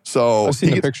 right? So I've seen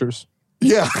he the gets- pictures.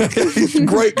 Yeah, he's a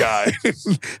great guy.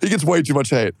 He gets way too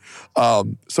much hate.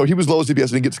 So he was lowest DPS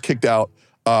and he gets kicked out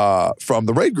from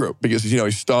the raid group because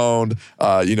he's stoned,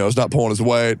 he's not pulling his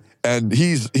weight, and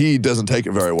he doesn't take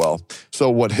it very well.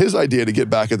 So what his idea to get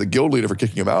back at the guild leader for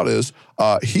kicking him out is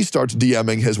he starts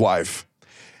DMing his wife.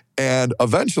 And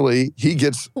eventually he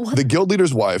gets the guild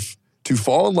leader's wife to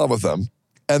fall in love with him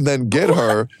and then get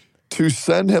her to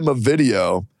send him a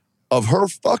video of her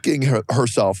fucking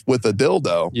herself with a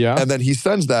dildo. Yeah. And then he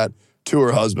sends that to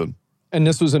her husband. And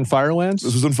this was in Firelands?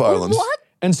 This was in Firelands. What?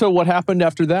 And so what happened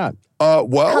after that? How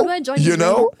Well, do I join his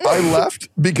I left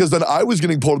because then I was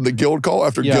getting pulled in the guild call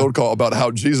after Yeah. guild call about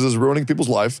how Jesus is ruining people's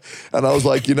life. And I was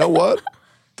like, you know what?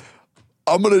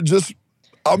 I'm gonna just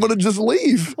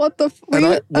leave. What the? Were And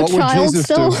you I- a what would child Jesus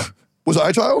still? do? Was I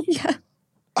a child? Yeah.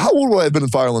 How old would I have been in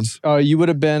Firelands? You would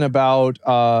have been about,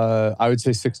 I would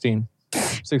say 16 or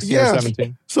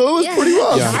 17. So it was pretty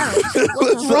rough. Yeah.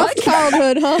 What the Rough fuck?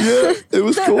 childhood, huh? Yeah, it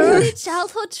was The cool. early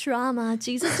childhood trauma.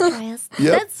 Jesus Christ.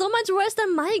 Yep. That's so much worse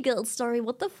than my guild story.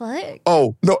 What the fuck?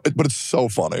 Oh, no, but it's so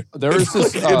funny. There was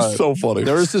this, It's so funny.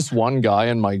 There was this one guy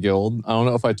in my guild. I don't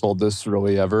know if I told this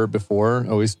really ever before,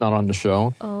 at least not on the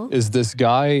show. Oh. Is this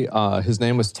guy, his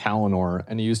name was Talinor,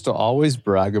 and he used to always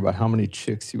brag about how many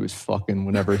chicks he was fucking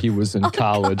whenever he was in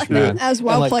college, man. As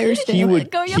WoW And, like, players do. He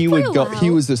would, Go, you he would play go, WoW. he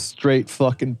was a straight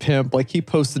fucking pimp. Like he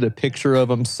posted a picture of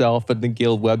himself at the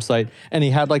guild website, and he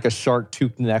had like a shark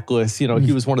tooth necklace. He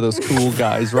was one of those cool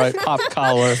guys, right? Pop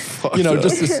collar,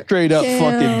 just a straight up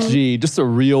fucking G, just a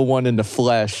real one in the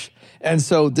flesh. And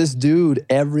so this dude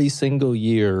every single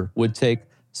year would take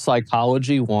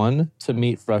Psychology 1 to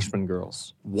meet freshman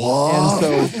girls. What?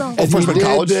 And so and he freshman did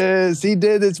college? this. He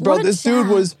did this, bro. What a This dude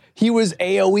child. was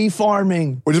AOE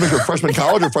farming. What did you make it freshman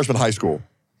college or freshman high school?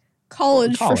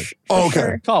 College. College. Oh, okay.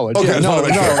 Sure. College. Okay, Yeah, I just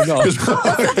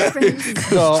wanna make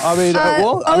sure. no. I mean,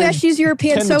 Oh yeah, she's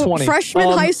European. 10 to So 20. freshman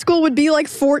high school would be like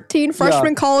 14.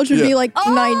 Freshman college would Yeah. be like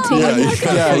 19.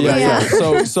 Yeah.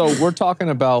 Yeah. So we're talking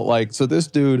about so this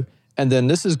dude, and then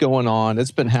this is going on.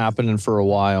 It's been happening for a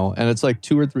while, and it's like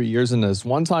 2 or 3 years in this.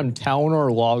 One time,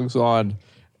 Talinor logs on,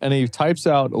 and he types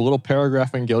out a little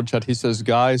paragraph in guild chat. He says,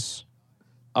 "Guys,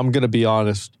 I'm gonna be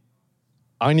honest.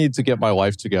 I need to get my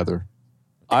life together.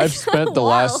 I've spent the Wow.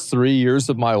 last 3 years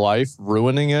of my life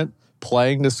ruining it,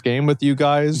 playing this game with you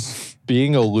guys,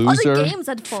 being a All loser." the games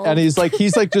at fault. And he's like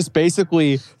just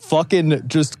basically fucking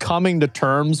just coming to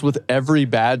terms with every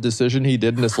bad decision he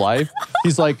did in his life.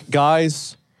 He's like,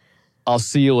 "Guys, I'll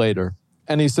see you later."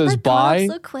 And he says That got off bye,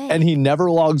 so quick. and he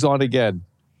never logs on again.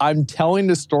 I'm telling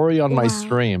the story on my Wow.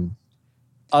 stream.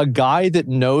 A guy that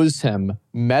knows him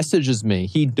messages me.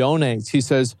 He donates. He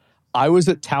says, "I was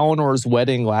at Talinor's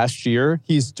wedding last year.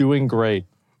 He's doing great."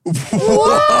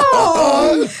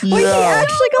 Whoa! Wait, he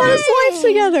actually got his life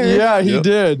together. Yeah, he Yep.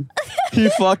 did. He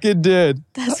fucking did.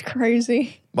 That's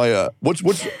crazy. My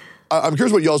I'm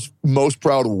curious what y'all's most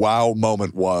proud WoW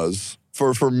moment was.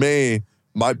 For me,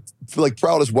 my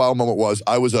proudest WoW moment was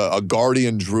I was a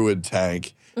guardian druid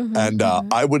tank, and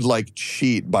I would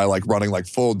cheat by running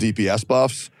full DPS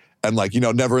buffs. And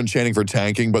never enchanting for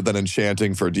tanking, but then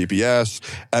enchanting for DPS,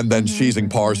 and then cheesing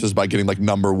parses by getting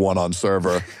 #1 on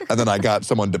server. And then I got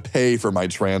someone to pay for my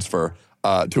transfer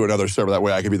to another server. That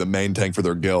way I could be the main tank for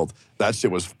their guild. That shit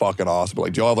was fucking awesome.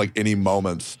 But do y'all have any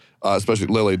moments, especially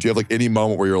Lily, do you have any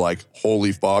moment where you're like,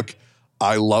 holy fuck,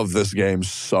 I love this game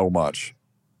so much?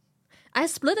 I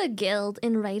split a guild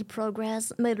in raid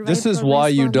progress. Made raid This is progress why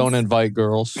you once. don't invite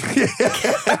girls.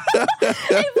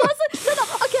 It wasn't.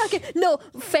 Okay. No,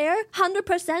 fair.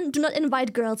 100%. Do not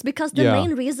invite girls because the Yeah.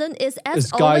 main reason is, as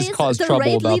Is guys always, cause the trouble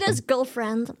raid about leader's them.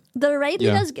 girlfriend. The raid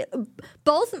Yeah. leader's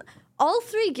all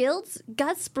 3 guilds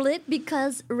got split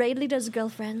because raid leader's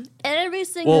girlfriend. Every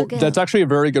single Well, guild. that's actually a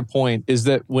very good point, is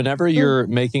that whenever you're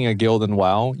making a guild in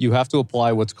WoW, you have to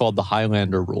apply what's called the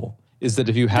Highlander rule, is that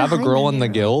if you have a girl in the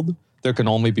Highlander guild, there can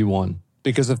only be one.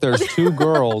 Because if there's 2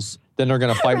 girls, then they're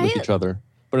going to fight with Right? each other.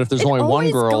 But if there's It only one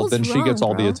always girl, goes then she gets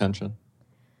wrong, all the bro. attention.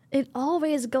 It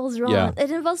always goes wrong. Yeah.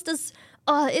 It involves this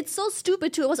It's so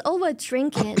stupid too. It was over a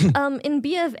trinket. In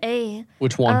BFA.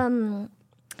 Which one?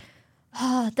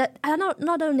 That I don't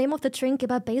know the name of the trinket,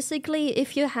 but basically,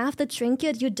 if you have the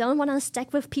trinket, you don't want to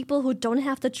stack with people who don't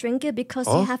have the trinket because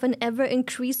you have an ever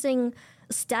increasing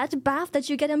stat buff that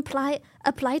you get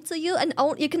applied to you, and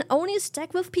you can only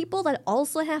stack with people that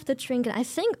also have the trinket. I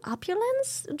think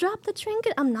Opulence dropped the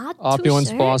trinket. I'm not Opulence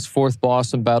too sure. boss, 4th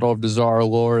boss in Battle of Desire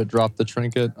lore, it dropped the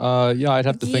trinket. Yeah, I'd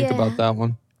have to think about that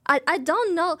one. I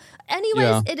don't know.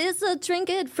 Anyways, it is a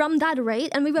trinket from that raid,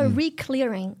 and we were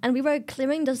re-clearing. And we were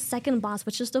clearing the second boss,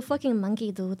 which is the fucking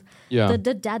monkey dude. Yeah.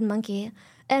 The dead monkey.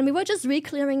 And we were just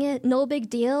re-clearing it, no big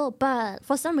deal. But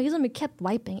for some reason, we kept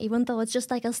wiping, even though it's just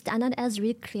like a standard as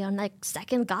re-clear, like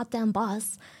second goddamn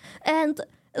boss. And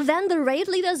then the raid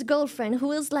leader's girlfriend,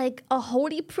 who is like a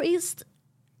holy priest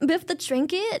with the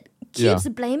trinket, keeps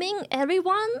blaming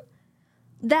everyone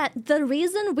that the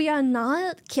reason we are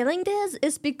not killing this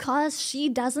is because she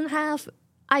doesn't have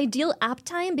ideal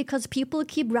uptime because people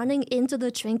keep running into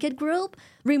the trinket group,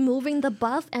 removing the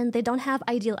buff, and they don't have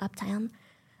ideal uptime.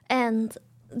 And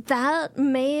that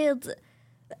made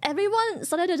everyone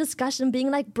started a discussion being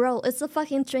like, bro, it's a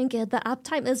fucking trinket. The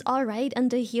uptime is all right,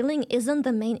 and the healing isn't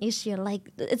the main issue.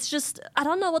 Like, it's just, I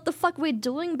don't know what the fuck we're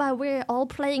doing, but we're all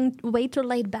playing way too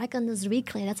laid back on this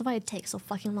reclay. That's why it takes so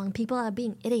fucking long. People are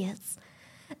being idiots.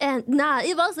 And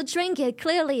it was a trinket,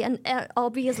 clearly. And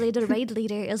obviously the raid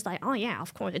leader is like, oh yeah,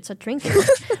 of course, it's a trinket.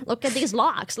 Look at these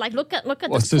logs. Like, look at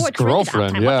What's this his poor trinket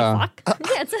girlfriend? uptime. Yeah. What the fuck?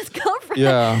 Yeah, it's his girlfriend.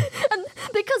 Yeah. And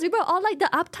because we were all like, the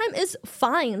uptime is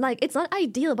fine. Like, it's not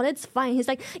ideal, but it's fine. He's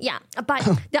like, yeah, but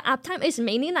the uptime is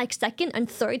mainly like second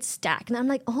and third stack. And I'm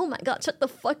like, oh my God, shut the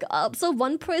fuck up. So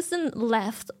one person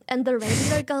left, and the raid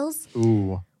leader goes,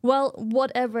 Ooh. well,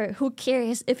 whatever. Who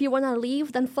cares? If you want to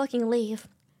leave, then fucking leave.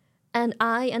 And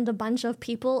I and a bunch of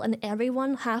people and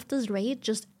everyone, half this raid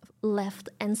just left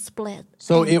and split.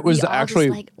 So and it was we all actually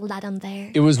just, like, let them there.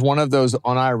 It was one of those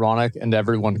unironic and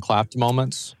everyone clapped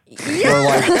moments. Where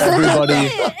like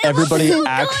everybody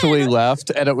actually left,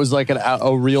 and it was like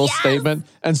a real statement.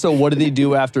 And so what did he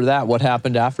do after that? What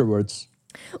happened afterwards?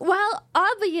 Well,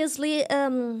 obviously,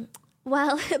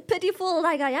 pitiful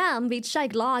like I am, we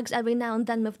check logs every now and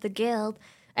then with the guild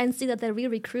and see that they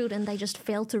re-recruit and they just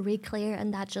fail to re-clear,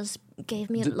 and that just gave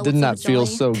me loads Didn't that of joy. feel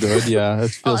so good? Yeah,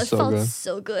 it feels so good. It felt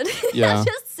so good. Yeah.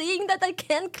 Just seeing that I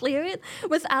can't clear it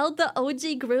without the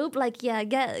OG group, like, yeah,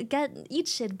 eat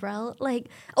shit, bro. Like,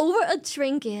 over a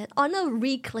trinket, on a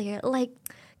re-clear, like,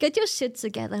 get your shit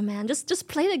together, man. Just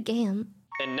play the game.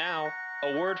 And now,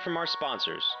 a word from our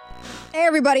sponsors. Hey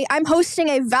everybody, I'm hosting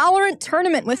a Valorant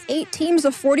tournament with 8 teams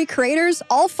of 40 creators,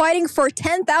 all fighting for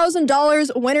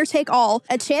 $10,000 winner take all,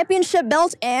 a championship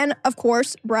belt, and, of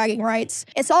course, bragging rights.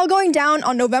 It's all going down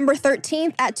on November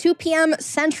 13th at 2 p.m.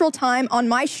 Central Time on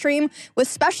my stream with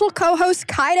special co-hosts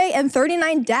Kaide and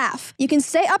 39Daff. You can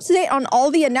stay up to date on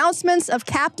all the announcements of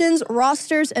captains,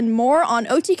 rosters, and more on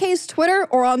OTK's Twitter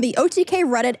or on the OTK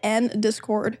Reddit and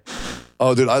Discord.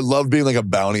 Oh, dude, I love being like a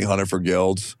bounty hunter for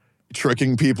guilds,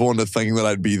 tricking people into thinking that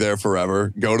I'd be there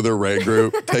forever, go to their raid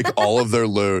group, take all of their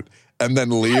loot, and then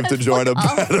leave to join a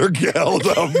better guild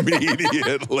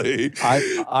immediately.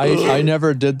 I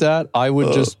never did that. I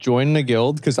would just join the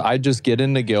guild because I just get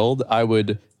in the guild.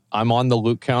 I'm on the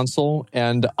loot council,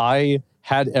 and I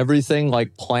had everything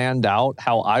like planned out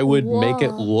how I would make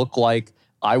it look like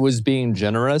I was being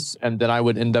generous, and then I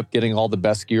would end up getting all the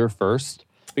best gear first.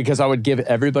 Because I would give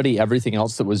everybody everything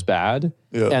else that was bad,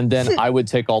 and then I would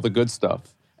take all the good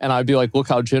stuff. And I'd be like, look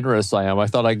how generous I am. I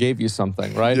thought I gave you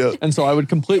something, right? Yeah. And so I would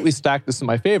completely stack this in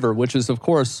my favor, which is, of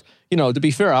course, to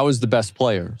be fair, I was the best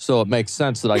player. So it makes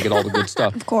sense that I get all the good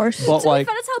stuff. Of course. But like,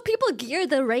 That's how people gear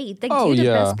the raid. They gear the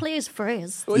best players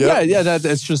first.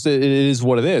 That's just, it is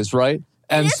what it is, right?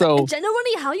 And so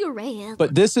generally how you raid.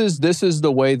 But this is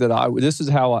the way that this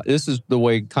is the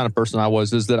way kind of person I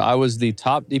was, is that I was the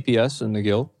top DPS in the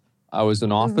guild. I was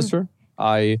an officer.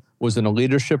 I was in a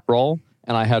leadership role,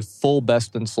 and I had full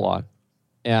best in slot.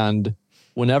 And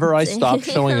whenever I stopped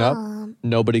showing up,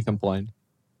 nobody complained.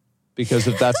 Because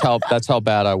that's how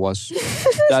bad I was.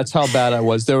 That's how bad I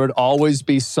was. There would always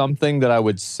be something that I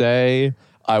would say.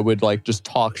 I would like just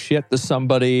talk shit to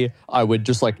somebody. I would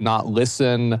just like not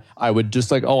listen. I would just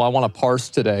like, I want to parse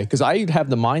today. Because I have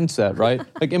the mindset, right?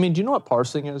 Like, I mean, do you know what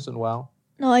parsing is in WoW?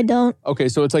 No, I don't. Okay,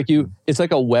 so it's like a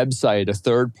website, a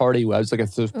third-party web. It's like a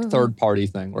third-party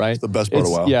thing, right? It's the best part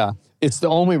of WoW. Yeah. It's the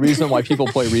only reason why people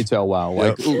play retail WoW.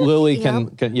 Like Lily can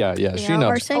yeah, she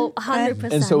knows. Oh,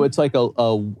 100%. And so it's like a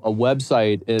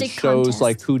website. It Big shows contest.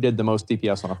 like who did the most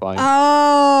DPS on a fight.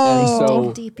 Oh.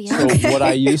 And Big DPS. so what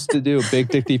I used to do, big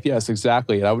dick DPS,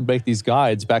 exactly. And I would make these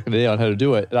guides back in the day on how to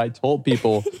do it. And I told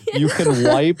people, you can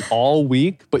wipe all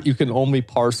week, but you can only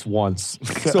parse once.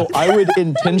 So I would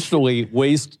intentionally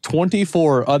waste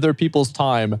 24 other people's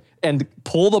time and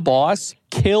pull the boss,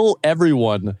 kill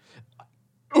everyone.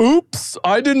 Oops,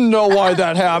 I didn't know why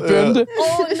that happened.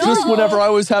 Oh, no. Just whenever I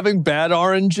was having bad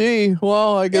RNG.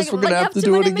 Well, I guess Like, we're going to when you have to too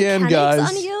do it many again, mechanics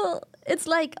guys. On you, it's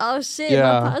like, oh shit,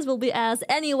 Yeah. my pass will be ass.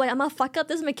 Anyway, I'm gonna fuck up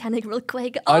this mechanic real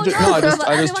quick. Oh I just, no, I just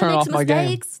everyone turn makes off my game.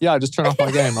 mistakes. Yeah, I just turn off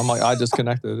my game. I'm like, I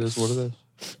disconnected. It is what it is.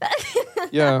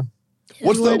 Yeah.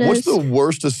 What's what it what's is. the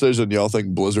worst decision y'all think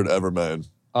Blizzard ever made?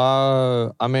 I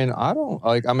mean, I don't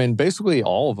like. I mean, basically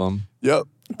all of them. Yep.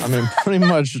 I mean, pretty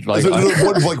much like.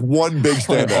 One big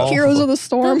standout. Heroes of the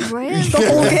Storm. The brand The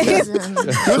whole game. season.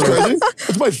 That's crazy.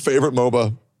 It's my favorite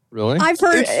MOBA. Really? I've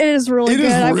heard it is really It good.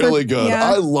 is I've heard- really good. yeah.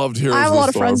 I loved Heroes I have of a the lot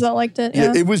of Storm. friends that liked it.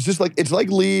 Yeah, Yeah. it was just like, it's like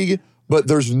League, but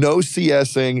there's no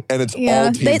CSing and it's Yeah,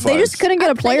 all team they fights. just couldn't get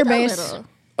a player Played base. little.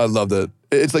 I loved it.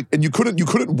 It's like, and you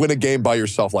couldn't win a game by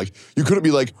yourself. Like, you couldn't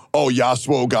be like, oh,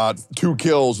 Yasuo got 2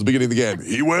 kills at the beginning of the game.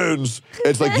 He wins.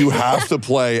 It's like, you have to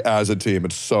play as a team.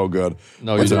 It's so good.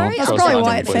 No, you don't. very That's Trust probably me.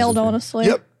 why it failed, honestly.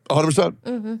 Yep,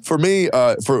 100%. For me,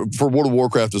 for World of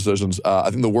Warcraft decisions, I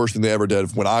think the worst thing they ever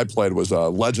did when I played was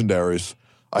legendaries.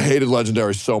 I hated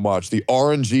legendaries so much. The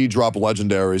RNG drop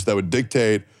legendaries that would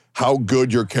dictate how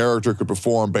good your character could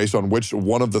perform based on which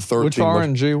one of the 13. Which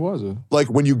RNG was it? Like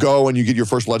when you go and you get your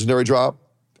first legendary drop,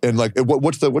 and like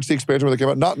what's the expansion where they came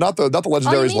out? Not the Oh, you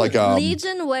legendaries mean like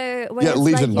Legion, where yeah, it's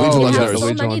Legion- like Legion you have legendaries. so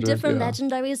Legion many 100, different yeah.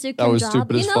 legendaries you That can was drop.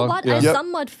 stupid You as know fuck, what? yeah. I Yep.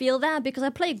 somewhat feel that because I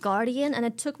played Guardian and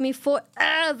it took me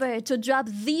forever to drop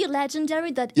the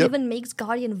legendary that Yep. even makes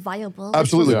Guardian viable.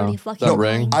 Absolutely. Which was Yeah. really fucking That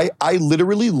annoying. ring. I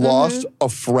literally Mm-hmm. lost a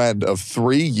friend of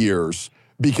 3 years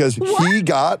because he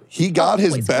got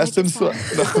his wait, best sorry, in slot.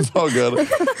 No, it's all good.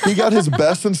 He got his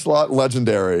best in slot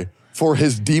legendary for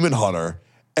his Demon Hunter.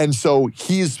 And so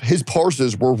his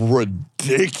parses were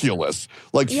ridiculous.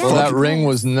 Like Yeah. Well, that fucking- ring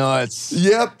was nuts.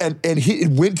 Yep. And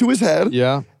it went to his head.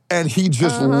 Yeah. And he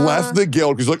just left the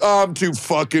guild because he's like, I'm too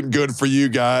fucking good for you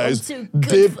guys. I'm too good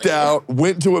Dipped for you. out,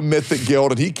 went to a mythic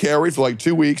guild, and he carried for like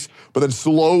 2 weeks. But then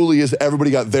slowly, as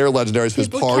everybody got their legendaries, his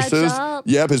People catch parses, up.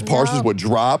 his parses Yep. would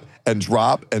drop and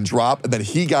drop and drop. And then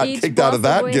he got Each kicked out of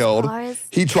boss that with guild. parse.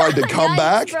 He tried to come Yikes,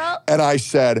 back, bro. and I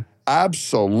said,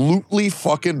 absolutely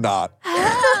fucking not.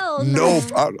 Hell No,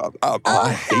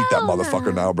 I hate that hell motherfucker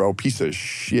no. now, bro. Piece of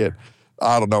shit.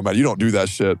 I don't know, man. You don't do that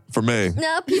shit for me.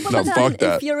 No, people No, that fuck are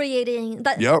that. infuriating.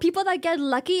 That Yep. people that get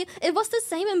lucky. It was the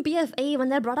same in BFA when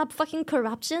they brought up fucking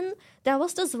corruption. There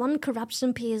was this one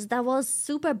corruption piece that was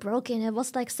super broken. It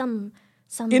was like some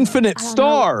Infinite I don't know.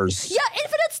 stars. Yeah,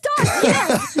 infinite stars.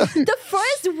 Yes. The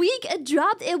first week it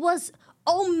dropped, it was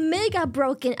omega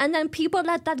broken, and then people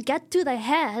let that get to their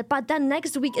head. But then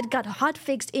next week it got hot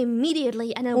fixed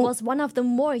immediately, and it was one of the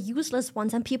more useless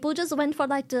ones. And people just went for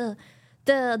like the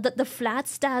flat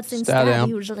stats instead amp.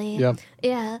 usually. Yep.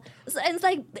 Yeah. So, and it's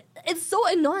like it's so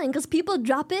annoying because people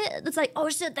drop it. It's like, oh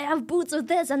shit, they have boots with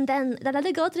this, and then they let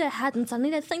it go to their head, and suddenly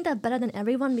they think they're better than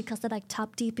everyone because they're like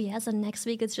top DPS. And next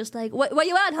week it's just like, where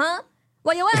you at, huh?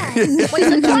 Where you at?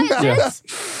 Where you quiet, bitch?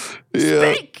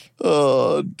 Yeah. Speak.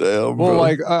 Oh, damn, bro. Well,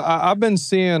 like I've been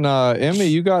seeing Emmy,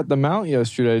 you got the mount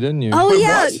yesterday, didn't you? Oh, Wait,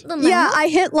 yeah. what? Yeah, I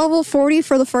hit level 40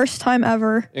 for the first time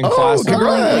ever. In classic.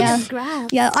 congrats. Yeah.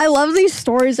 Congrats. Yeah, I love these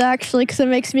stories actually because it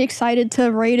makes me excited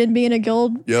to raid and be in a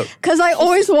guild. Yep. Because I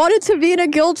always wanted to be in a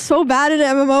guild so bad in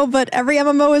an MMO, but every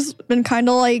MMO has been kind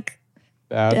of like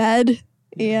Bad. dead.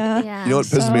 Yeah. Yeah. You know what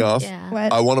pisses me off? Yeah.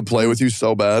 What? I want to play with you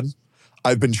so bad.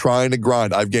 I've been trying to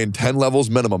grind. I've gained 10 levels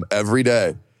minimum every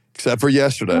day, except for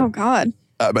yesterday. Oh, God.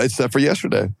 Except for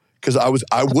yesterday. Because I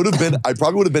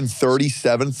probably would have been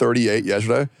 37, 38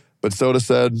 yesterday, but Soda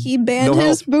said, He banned no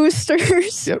his help.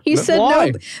 boosters. Yep. He said Why?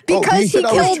 no. Because he said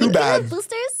I was killed. too bad.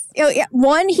 Boosters? Oh, yeah.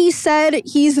 One, he said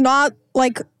he's not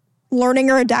like learning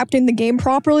or adapting the game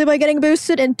properly by getting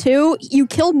boosted. And two, you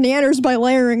killed Nanners by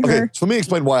layering Okay, her. so let me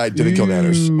explain why I didn't kill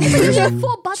Nanners. Because you have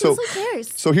 4 buttons, So- who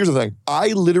cares? So here's the thing. I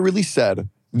literally said,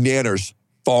 Nanners,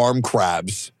 farm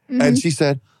crabs. And she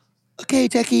said, okay,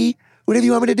 Techie, whatever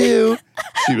you want me to do.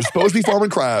 She was supposed to be farming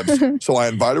crabs. So I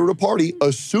invited her to a party,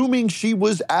 assuming she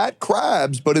was at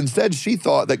crabs, but instead she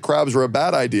thought that crabs were a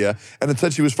bad idea, and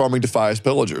instead she was farming Defias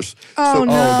pillagers. Oh, so,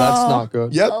 no. Oh, that's not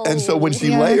good. Yep, and so when she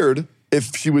Yeah. layered,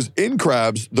 if she was in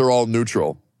crabs, they're all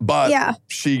neutral. But Yeah.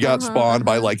 she got spawned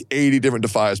by like 80 different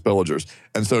Defias pillagers.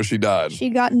 And so she died. She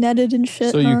got netted and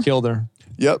shit. So you killed her.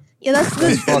 Yep. Yeah, that's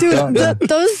fucked dude. up, man.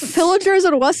 Those pillagers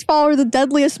in Westfall are the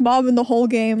deadliest mob in the whole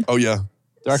game. Oh, yeah.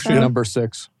 They're actually So- number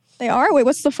 6. They are. Wait,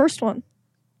 what's the first one?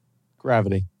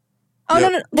 Gravity. Oh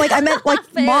Yep. no, like I meant like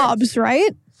Fair. mobs,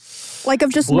 right? Like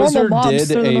of just Blizzard normal mobs. did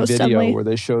They're the a most video deadly. where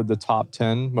they showed the top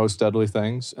 10 most deadly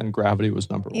things, and gravity was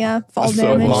number 1. Yeah, fall So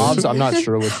damage. Mobs, I'm not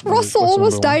sure which. Russell what's almost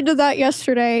number one. died to that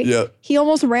yesterday. Yeah. He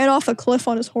almost ran off a cliff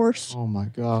on his horse. Oh my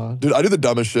god. Dude, I do the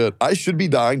dumbest shit. I should be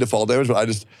dying to fall damage,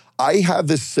 but I have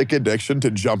this sick addiction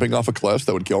to jumping off a cliff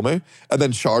that would kill me and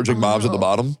then charging mobs at the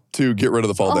bottom to get rid of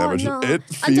the fall damage. No. It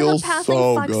Until feels the pathing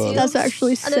so fucks good. you. That's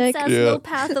actually And sick. it says Yeah. no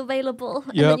path available,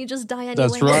 and Yep. then you just die anyway.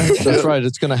 That's right. That's right.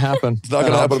 It's gonna happen. It's not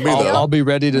gonna happen to me, though. I'll be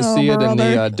ready to Oh, see it in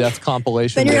the brother. death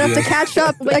compilation. Then you're gonna have videos. to catch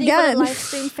up Waiting for again. the live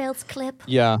stream fails clip.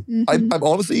 Yeah. I'm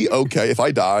honestly okay. If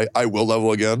I die, I will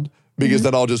level again because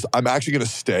then I'm actually going to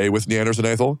stay with Neanders and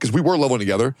Aethel because we were leveling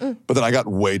together, but then I got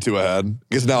way too ahead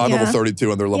because now I'm Yeah. level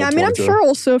 32 and they're level Yeah, I mean, 22. I'm sure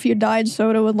also if you died,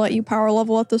 Soda would let you power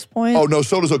level at this point. Oh, no,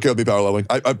 Soda's okay with me power leveling.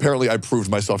 Apparently, I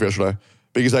proved myself yesterday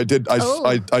because I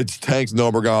tanked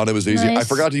Nomergon. It was easy. I Nice.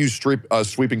 forgot to use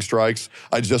sweeping strikes.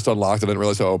 I just unlocked it. I didn't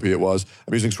realize how OP it was.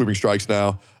 I'm using sweeping strikes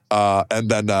now. And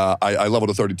then I leveled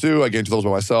to 32. I gained 2 levels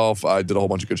by myself. I did a whole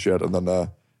bunch of good shit. And then,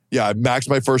 I maxed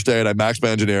my first day and I maxed my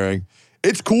engineering.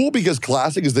 It's cool because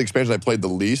Classic is the expansion I played the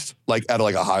least, like at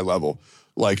a high level.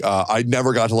 Like I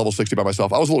never got to level 60 by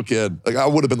myself. I was a little kid. Like I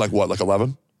would have been like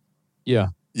 11? Yeah.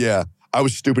 Yeah. I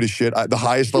was stupid as shit. The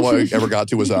highest level I ever got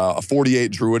to was a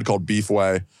 48 druid called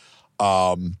Beefway.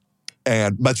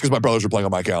 And that's because my brothers were playing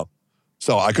on my account.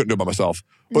 So I couldn't do it by myself.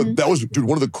 But that was, dude,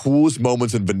 one of the coolest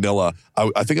moments in vanilla.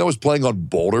 I think I was playing on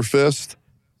Boulder Fist.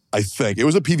 I think. It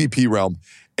was a PvP realm.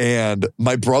 And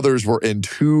my brothers were in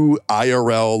 2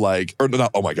 IRL,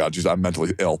 oh my God, geez, I'm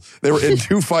mentally ill. They were in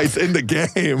 2 fights in the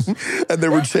game, and they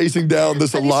were chasing down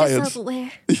this At least you're alliance.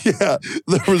 self-aware. Yeah,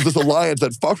 there was this alliance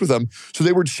that fucked with them. So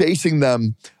they were chasing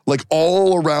them like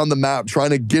all around the map, trying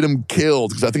to get them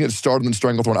killed. Because I think it started in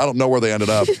Stranglethorn. I don't know where they ended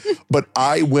up. But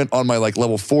I went on my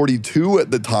level 42 at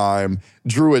the time,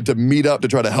 Druid, to meet up to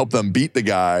try to help them beat the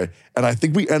guy. And I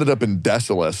think we ended up in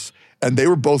Desolus. And they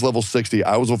were both level 60.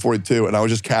 I was level 42, and I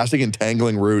was just casting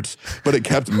Entangling Roots, but it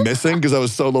kept missing because I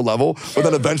was so low level. But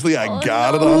then eventually I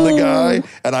got it on the guy,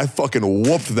 and I fucking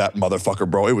whooped that motherfucker,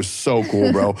 bro. It was so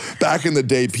cool, bro. Back in the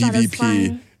day, PvP,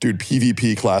 Satisfying. dude,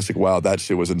 PvP Classic, wow, that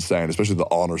shit was insane, especially the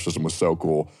honor system was so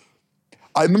cool.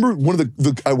 I remember one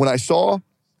of when I saw,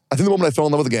 I think the moment I fell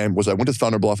in love with the game was I went to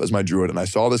Thunderbluff as my druid, and I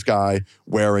saw this guy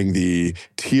wearing the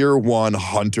Tier 1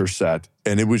 Hunter set,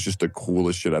 and it was just the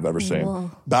coolest shit I've ever seen. Whoa.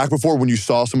 Back before, when you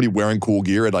saw somebody wearing cool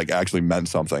gear, it actually meant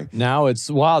something. Now it's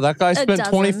wow. That guy spent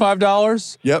doesn't.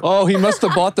 $25. Yep. Oh, he must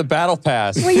have bought the battle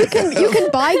pass. Wait, you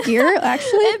can buy gear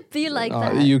actually. It'd be like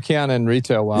that. You can in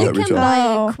retail. Wow. You Yeah, can retail. buy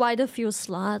Oh. quite a few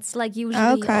slots, like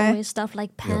usually Okay. always stuff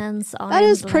like pants. That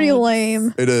is pretty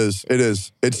lame. It is.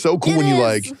 It's so cool It when you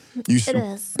is. It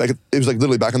is. it was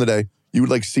literally back in the day, you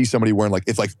would see somebody wearing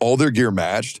if all their gear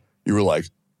matched, you were like,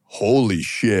 holy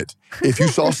shit. If you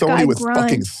saw somebody guy with fucking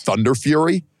grinds. Thunder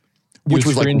Fury, You which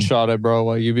was screenshot it,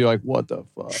 bro. You'd be like, what the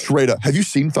fuck? straight up. Have you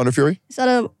seen Thunder Fury? Is that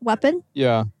a weapon?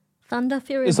 Yeah. Thunder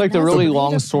Fury. It's like the has really a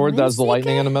long bit of sword that has the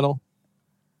lightning in the Wind middle.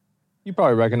 You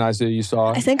probably recognize it. You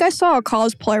saw I it. think I saw a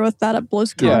cosplayer with that at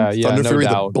BlizzCon. Yeah, Thunder no Fury,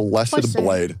 doubt. the Blessed What's that?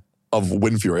 Blade of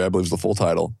Wind Fury, I believe is the full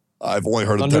title. I've only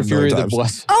heard Thunder it 10 Fury, million the times.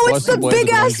 blessed. Oh, it's the blessed blade of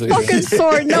big ass Wednesday. fucking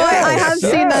sword. No, I have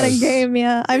Yes, seen that in yes. game.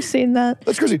 Yeah, I've seen that.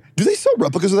 That's crazy. Do they sell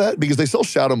replicas of that? Because they sell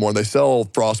Shadowmourne, they sell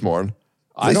Frostmourne.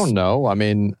 I don't know. I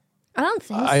mean, I don't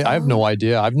think so. I have no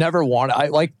idea. I've never wanted.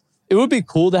 It would be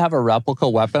cool to have a replica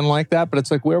weapon like that, but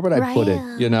it's like, where would I put it?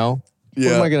 Right. You know? What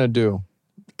Yeah. am I gonna do?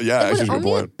 Yeah, It actually, would that's a good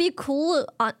only point. be cool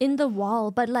in the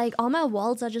wall, but all my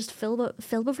walls are just filled with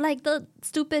the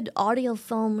stupid audio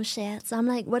foam shit. So I'm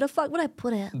like, where the fuck would I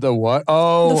put it? The what?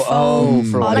 Oh, The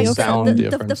foam for audio like sound the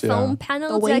difference. foam Yeah.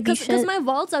 panels, The wavy because shit. my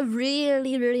walls are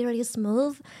really, really, really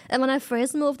smooth. And when I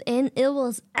first moved in, it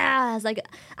was ass.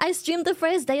 I streamed the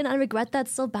first day, and I regret that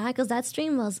so bad because that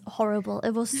stream was horrible.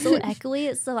 It was so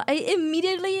echoey. So I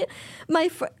immediately, my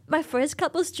first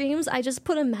couple streams, I just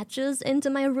put a mattress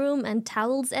into my room and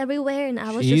towels everywhere, and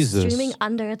I was Jesus. just streaming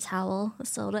under a towel.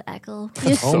 So the echo, You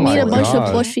just Oh need my a bunch of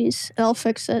God. plushies. They'll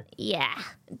fix it. yeah,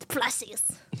 plushies,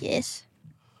 Yes.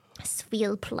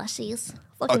 sweet plushies.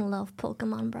 Fucking love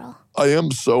Pokemon, bro. I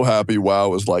am so happy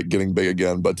WoW is getting big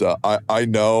again, but I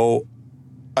know,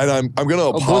 and I'm gonna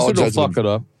Oh, Blizzard will apologize. fuck it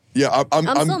up. Yeah, I'm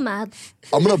so mad.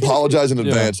 I'm gonna apologize in Yeah.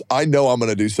 advance. I know I'm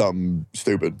gonna do something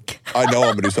stupid. I know I'm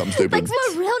gonna do something stupid.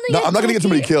 For real, No, I'm not gonna get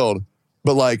somebody killed.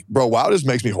 But like, bro, WoW just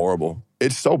makes me horrible.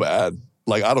 It's so bad.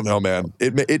 Like, I don't know, man.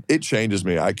 It changes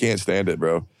me. I can't stand it,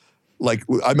 bro. Like,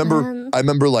 I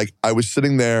remember like I was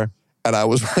sitting there and I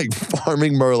was like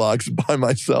farming Murlocs by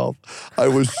myself. I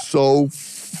was so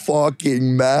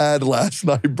fucking mad last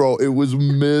night, bro. It was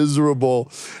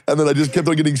miserable. And then I just kept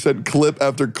on getting sent clip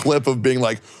after clip of being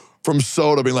like, from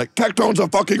Soda being like, Tectone's a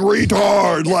fucking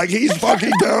retard. Like, he's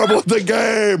fucking terrible at the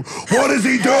game. What is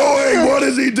he doing? What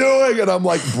is he doing? And I'm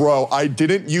like, bro, I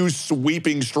didn't use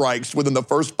sweeping strikes within the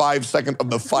first 5 seconds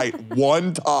of the fight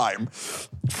one time.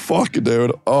 Fuck,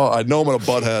 dude. Oh, I know I'm gonna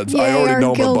butt heads. I already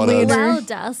know I'm gonna butt heads. WoW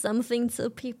does something to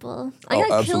people. I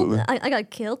got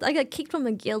killed. I got kicked from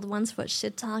a guild once for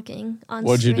shit talking on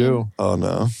What'd stream. you do? Oh,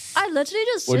 no. I literally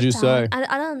just What'd you say?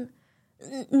 I don't...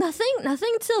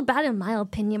 Nothing too bad in my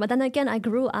opinion, but then again, I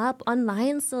grew up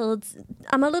online, so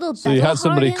I'm a little So you had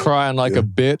somebody crying like a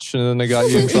bitch and then they got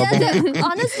you in trouble?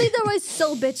 Honestly, they were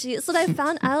so bitchy. So they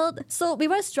found out, so we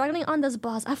were struggling on this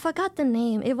boss. I forgot the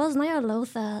name. It was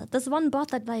Nyarlotha. This one boss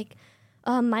that like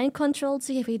mind controls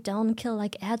you if you don't kill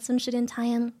like ads and shit in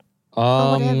time.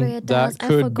 Or whatever it does. That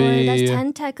could be... There's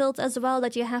tentacles as well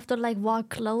that you have to like walk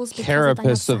close.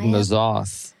 Carapace of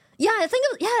Nazoth. Yeah, I think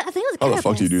it was How the fuck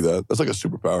Carapace. do you do that? That's like a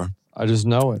superpower. I just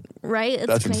know it. Right? It's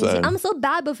That's crazy. insane. I'm so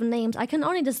bad with names. I can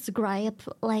only describe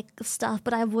like stuff,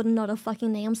 but I wouldn't know the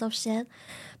fucking names of shit.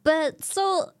 But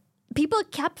so people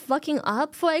kept fucking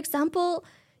up. For example,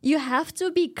 you have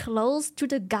to be close to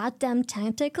the goddamn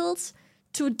tentacles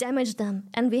to damage them.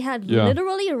 And we had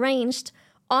literally ranged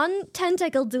on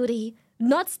tentacle duty,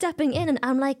 not stepping in. And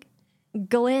I'm like,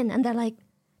 go in. And they're like,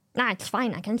 nah, it's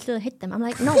fine. I can still hit them. I'm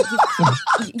like, no,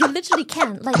 you literally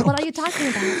can't. Like, what are you talking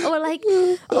about? Or like,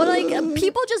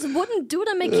 people just wouldn't do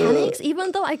the mechanics,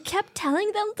 even though I kept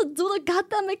telling them to do the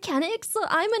goddamn mechanics. So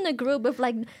I'm in a group with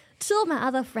like 2 of my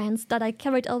other friends that I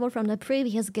carried over from the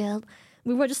previous guild.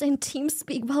 We were just in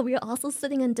TeamSpeak while we were also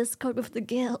sitting in Discord with the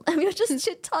guild. And we were just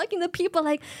shit talking to people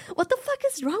like, what the fuck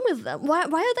is wrong with them? Why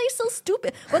are they so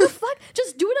stupid? What the fuck?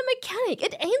 Just do the mechanic.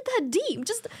 It ain't that deep.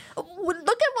 Just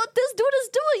look at what this dude is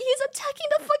doing. He's attacking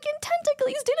the fucking tentacle.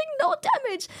 He's dealing no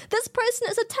damage. This person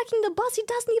is attacking the boss. He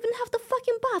doesn't even have the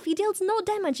fucking buff. He deals no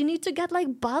damage. You need to get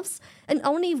like buffs. And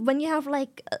only when you have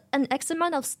like an X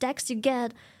amount of stacks, you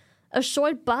get a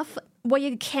short buff where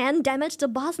you can damage the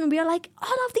boss, and we are like,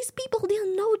 all of these people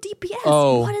deal no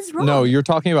DPS. What is wrong? No, you're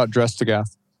talking about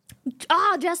Drestagath.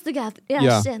 Drestagath.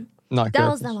 Yeah, shit. Not that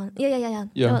was that one.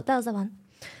 Yeah. That was the one.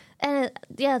 And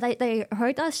they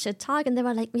heard us shit talk, and they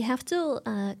were like, we have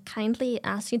to kindly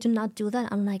ask you to not do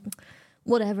that. I'm like,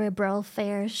 whatever, bro,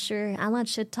 fair, sure. I'm not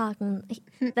shit talking.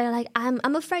 They're like,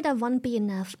 I'm afraid I won't be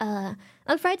enough.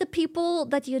 I'm afraid the people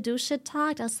that you do shit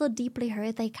talk are so deeply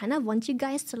hurt, they kind of want you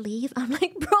guys to leave. I'm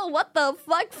like, bro, what the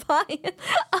fuck? Fine,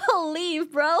 I'll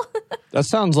leave, bro. That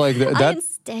sounds like I ain't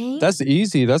staying. That's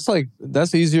easy.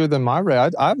 That's easier than my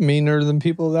raid. I'm meaner than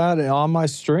people that on my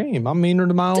stream. I'm meaner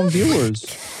to my own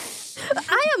viewers.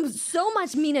 I am so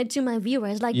much meaner to my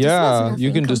viewers. Like, yeah,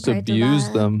 you can just abuse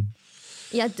them.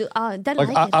 Yeah,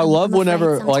 I love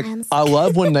whenever, like, I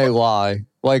love when they lie.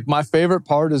 Like, my favorite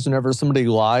part is whenever somebody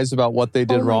lies about what they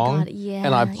did wrong,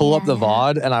 and I pull up the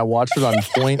VOD and I watch it on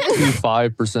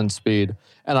 0.25% speed.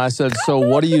 And I said, so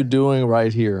what are you doing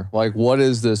right here? Like, what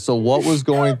is this? So what was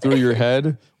going through your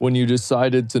head when you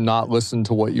decided to not listen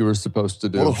to what you were supposed to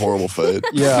do? What a horrible fate.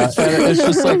 Yeah, and it's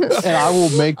just like, and I will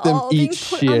make them eat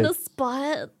shit. On the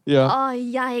spot. Yeah. Oh,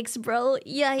 yikes, bro.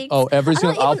 Yikes. Oh,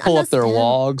 I'll pull up their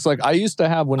logs. Like, I used to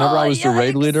have, whenever I was the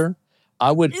raid leader,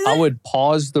 I would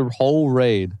pause the whole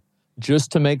raid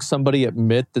just to make somebody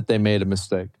admit that they made a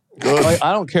mistake. Like,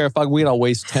 I don't care if we gotta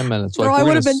waste 10 minutes. Like, Bro, I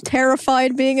would have been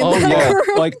terrified being in that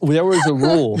group. Like, there was a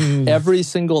rule. Every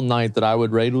single night that I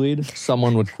would raid lead,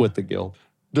 someone would quit the guild.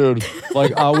 Dude,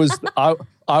 like,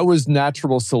 I was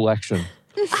natural selection.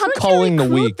 How did calling you the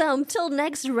recruit week. them till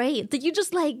next raid? Did you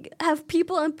just like have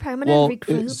people on permanent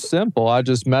recruit? It's simple. I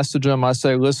just message them. I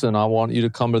say, listen, I want you to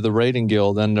come to the raiding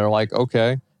guild. And they're like,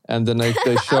 okay. And then they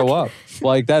show up.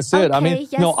 Like, that's it. Okay, I mean,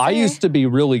 yes, I sir. used to be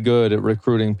really good at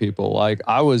recruiting people. Like,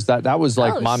 that was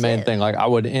like my main shit. thing. Like, I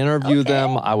would interview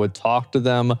them. I would talk to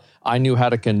them. I knew how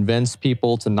to convince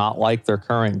people to not like their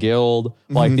current guild.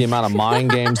 Like, the amount of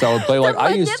mind games I would play. Like, I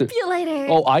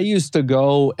used to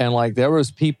go and, like, there was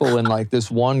people in, like,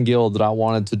 this one guild that I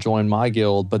wanted to join my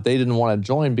guild, but they didn't want to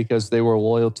join because they were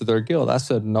loyal to their guild. I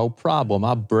said, no problem.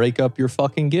 I'll break up your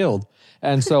fucking guild.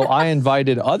 And so I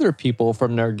invited other people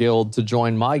from their guild to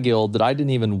join my guild that I didn't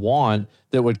even want,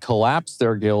 that would collapse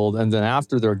their guild. And then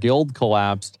after their guild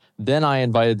collapsed, Then I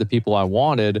invited the people I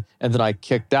wanted, and then I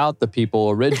kicked out the people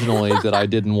originally that I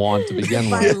didn't want to begin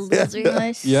By with. loser.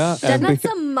 Nice. Yeah, and That's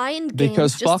some mind games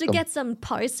because just fuck to 'em. get some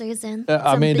parsers in.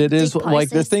 I Some mean, big it is dick like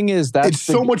the parsers. thing is that's It's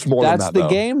so much more than that's that, the though.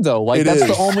 game though. Like It that's is.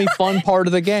 the only fun part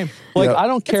of the game. Like Yeah. I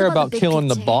don't care about the about big killing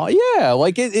the picture. boss. Yeah,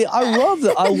 like I love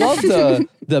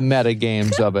the meta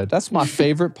games of it. That's my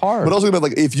favorite part. But also,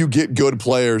 like, if you get good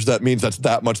players, that means that's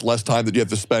that much less time that you have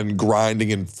to spend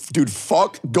grinding. And dude,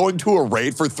 fuck going to a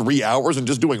raid for 3 hours and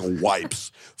just doing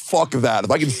wipes. Fuck that.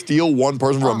 If I can steal one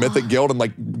person from a mythic guild and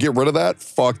like get rid of that,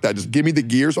 fuck that. Just give me the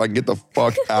gear so I can get the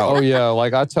fuck out. Oh yeah,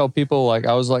 like I tell people, like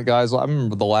I was like, guys, I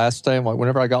remember the last time, like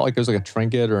whenever I got like it was like a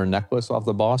trinket or a necklace off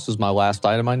the boss, was my last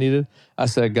item I needed. I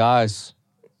said, guys,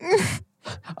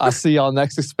 I'll see y'all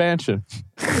next expansion.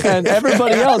 And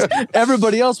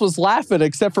everybody else was laughing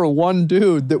except for one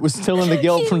dude that was still in the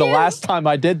guild from the last time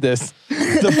I did this,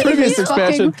 the previous He's fucking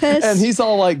expansion. pissed. And he's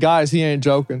all like, guys, he ain't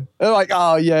joking. They're like,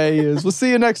 oh yeah, he is. We'll see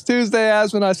you next Tuesday,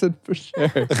 Asmon. I said, for sure.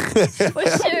 For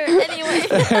sure. Anyway.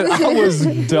 And I was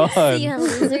See done. ya,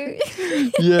 loser.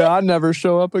 Yeah, I never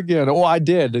show up again. Well, I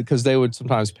did because they would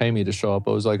sometimes pay me to show up.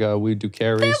 It was like we do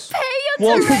carries. Pay you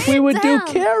Well, to because we raid would do them.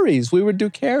 carries. We would do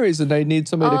carries, and they need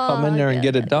somebody to come in there and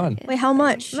get it done. Wait, how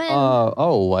much? Man,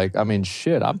 Like I mean,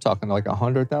 shit. I'm talking like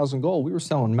 100,000 gold. We were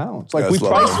selling mounts. Like Yeah, we it's low.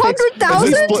 priced it.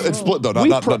 100,000? It's split though. Not, We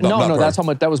not, pr- not, not no, per. that's how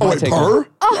much. That was Oh, my wait, take. per?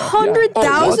 100,000?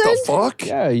 Oh, what the fuck?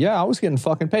 Yeah, I was getting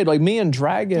fucking paid. Like me and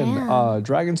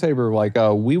Dragon Saber, like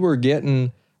we were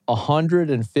getting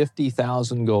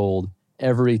 150,000 gold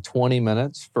every 20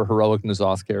 minutes for heroic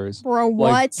Nazoth carries. Bro, Like,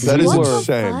 what? That we is were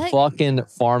insane. fuck? fucking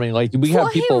farming. Like we had for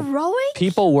people. heroic?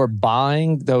 People were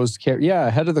buying those carries. Yeah,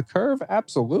 ahead of the curve.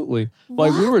 Absolutely.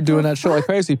 Like we What were doing the that shit like fuck?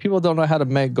 crazy. People don't know how to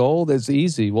make gold. It's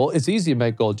easy. Well, it's easy to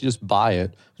make gold. You just buy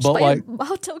it. But Buy a like,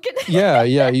 WoW token. yeah,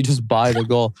 you just buy the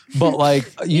gold. But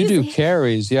like, you do Easy.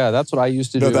 carries. Yeah, that's what I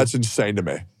used to No, do. that's insane to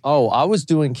me. Oh, I was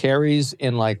doing carries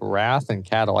in like Wrath and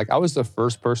Cattle. Like I was the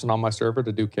first person on my server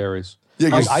to do carries. Yeah,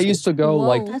 Like 'cause- I used to go Whoa.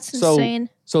 like That's so. insane.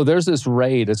 So there's this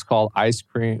raid. It's called Ice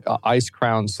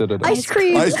Crown Citadel. Ice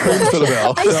cream. Ice cream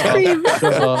citadel. Ice cream.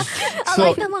 Uh, I so-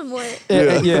 like that one more.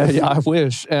 yeah, I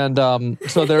wish. And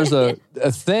so there's a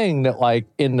thing that like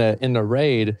in the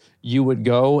raid, you would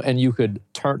go and you could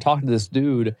talk to this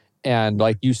dude, and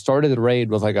like you started the raid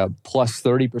with like a plus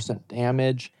 30%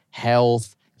 damage,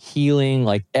 health, healing,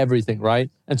 like everything, right?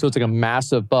 And so it's like a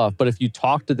massive buff. But if you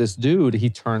talk to this dude, he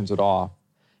turns it off.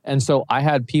 And so I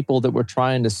had people that were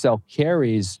trying to sell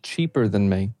carries cheaper than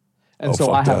me. And Oh, so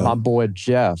fuck I had that. my boy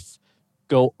Jeff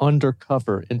go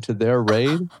undercover into their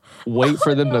raid, wait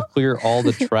for them to clear all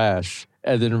the trash.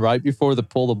 And then right before they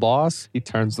pull the boss, he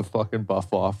turns the fucking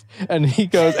buff off. And he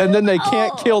goes, and then they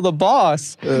can't kill the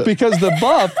boss because the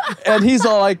buff. And he's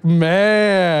all like,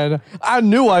 man, I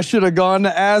knew I should have gone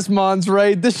to Asmon's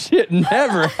raid. This shit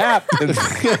never happened.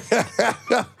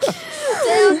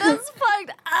 Damn, that's fucked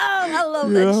up. I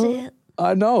love that shit.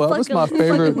 I know. That was my Fucking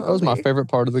favorite. That was my over. favorite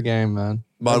part of the game, man.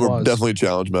 Mine It were was. definitely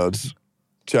challenge modes.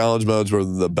 Challenge modes were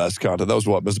the best content. That was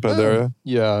what, Mr. Pandaria?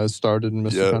 Yeah, it started in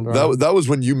Mr. Yeah. Pandora. That was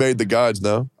when you made the guides,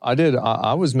 no? I did.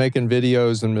 I was making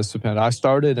videos in Mr. Panda. I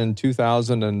started in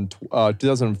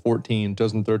 2014,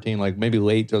 2013, like maybe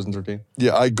late 2013.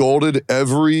 Yeah, I golded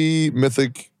every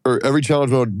mythic or every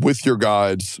challenge mode with your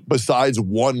guides besides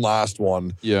one last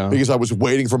one Yeah. because I was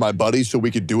waiting for my buddy so we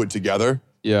could do it together.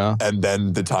 Yeah. And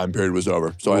then the time period was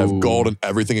over. So I have Ooh. gold and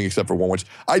everything except for one, which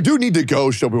I do need to go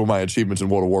show people my achievements in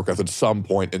World of Warcraft at some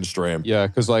point in stream. Yeah,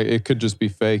 because like it could just be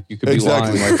fake. You could be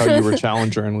Exactly. lying, like how you were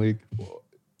Challenger in League.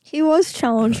 He was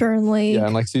Challenger in League. Yeah,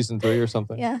 in like season 3 or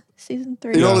something. Yeah, season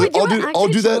 3. You know, Wait, you I'll were do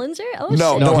actually that. Challenger? Oh,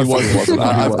 No, shit. no, he I wasn't. wasn't. No, he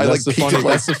I wasn't. like That's the peeked funny. at,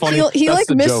 like- That's the funny. He that's like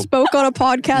the joke. misspoke on a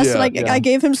podcast. Yeah, Like yeah. I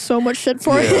gave him so much shit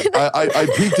for Yeah, it. I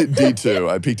peaked at D2.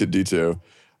 I peaked at D2.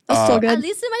 That's still At good.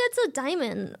 least it made it to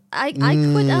diamond. I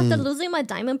quit after losing my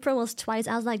diamond promos twice.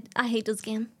 I was like, I hate this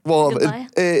game. Well, Goodbye.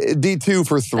 D2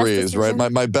 for threes, right?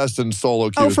 decision. My best in solo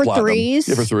queue Oh, is for platinum. threes?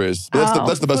 Yeah, for threes. But Oh.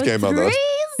 that's the best For game mode, though. threes?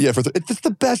 Yeah, it's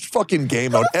the best fucking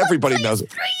game mode. Everybody knows it.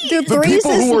 Dude, The threes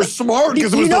people is, who were smart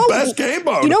because it You was know- the best game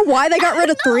mode. You know why they got rid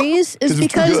of threes? Is it's too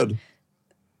because good.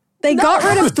 they got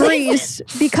rid of threes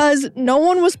because no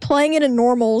one was playing it in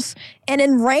normals, and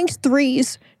in ranked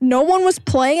threes, no one was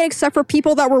playing it except for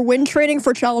people that were win trading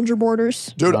for challenger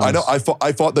borders. Dude, I know. Nice.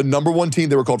 I fought the number one team.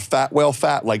 They were called Fat Whale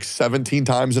Fat like 17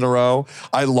 times in a row.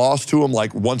 I lost to them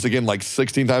like once again like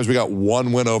 16 times. We got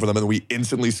one win over them, and we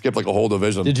instantly skipped like a whole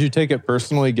division. Did you take it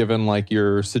personally, given like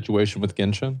your situation with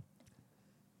Genshin?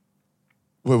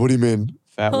 Wait, what do you mean?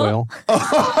 Fat whale.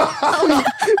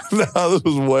 No, this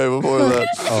was way before that.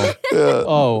 Oh. Yeah.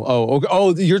 Okay.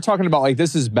 Oh, you're talking about like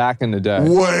this is back in the day.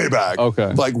 Way back.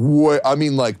 Okay. Like way, I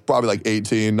mean like probably like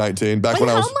 18, 19. Back Wait, when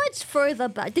I how was. much further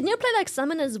back? Didn't you play like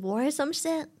Summoner's War or some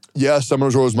shit? Yeah,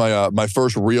 Summoner's War was my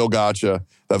first real gacha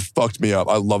that fucked me up.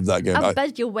 I love that game. I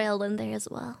bet you wailed in there as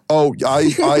well. Oh,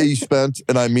 I spent,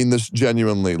 and I mean this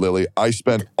genuinely, Lily, I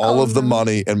spent all of the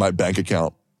money in my bank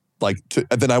account.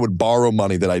 And then I would borrow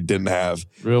money that I didn't have.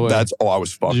 Really? I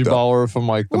was fucked Did you up. borrow from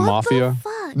like the What mafia? the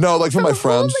fuck? No, like from my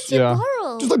friends. Who would you Yeah.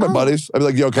 borrow? Just like my buddies. I'd be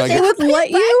like, yo, can I They get... would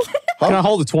let you? Can I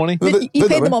hold a 20? You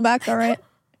paid them all back though, right?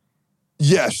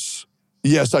 Yes.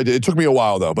 Yes, I did. It took me a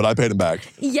while though, but I paid him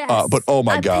back. Yes. But oh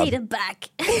my God. I paid it back.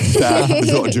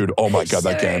 Dude, oh my God,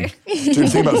 that game.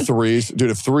 Dude, think about threes. Dude,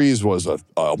 if threes was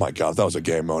oh my God, if that was a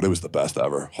game mode, it was the best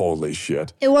ever. Holy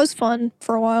shit. It was fun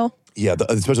for a while. Yeah,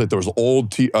 especially there was the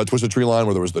old Twisted Tree line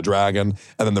where there was the dragon,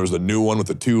 and then there was the new one with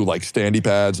the two like standy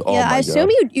pads. Oh Yeah, my God. I assume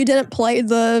you didn't play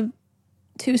the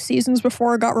 2 seasons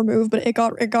before it got removed, but it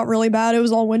got really bad. It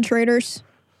was all Wind Traders.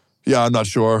 Yeah, I'm not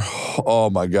sure. Oh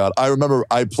my God. I remember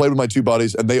I played with my two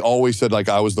buddies and they always said like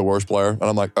I was the worst player. And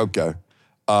I'm like, okay.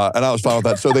 And I was fine with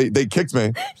that. So they kicked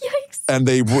me Yikes. and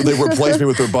they replaced me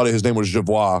with their buddy. His name was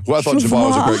Javois, who I thought Javois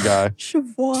was a great guy.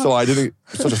 Chavois. So I didn't,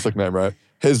 such a sick name, right?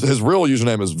 His real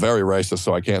username is very racist,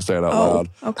 so I can't say it out loud.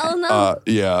 Okay. Oh no.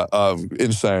 Yeah,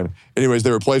 insane. Anyways,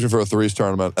 they replaced me for a threes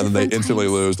tournament, and then they Different instantly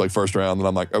times. lose, like first round. And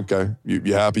I'm like, okay,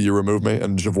 you happy you removed me?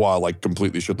 And Javois like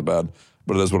completely shit the bed.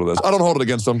 But it is what it is. I don't hold it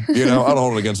against them, you know? I don't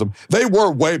hold it against them. They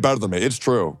were way better than me, it's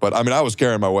true. But I mean, I was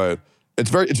carrying my weight. It's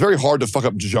very hard to fuck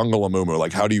up Jungle Amumu.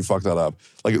 Like, how do you fuck that up?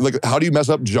 Like how do you mess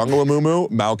up Jungle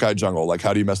Amumu, Maokai Jungle? Like,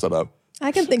 how do you mess that up?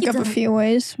 I can think of a few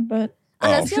ways, but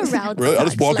Unless your route Really? I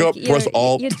just sucks, walk like up, press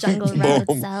Alt, Your jungle route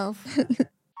boom. itself.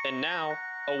 And now,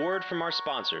 a word from our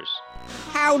sponsors.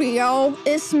 howdy, y'all.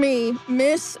 It's me,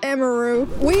 Miss Emeru.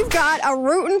 We've got a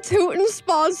rootin' tootin'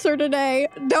 sponsor today.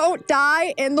 Don't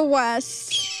Die in the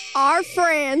West. Our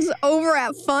friends over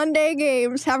at Fun Day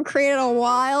Games have created a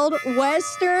wild,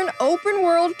 western,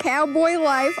 open-world cowboy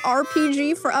life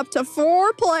RPG for up to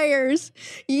 4 players.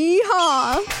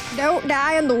 Yeehaw! Don't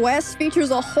Die in the West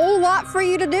features a whole lot for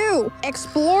you to do.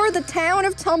 Explore the town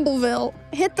of Tumbleville,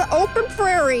 hit the open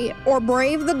prairie, or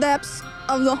brave the depths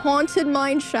of the haunted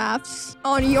mine shafts.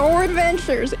 On your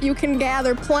adventures, you can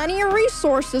gather plenty of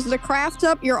resources to craft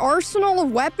up your arsenal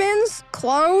of weapons,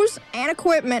 clothes, and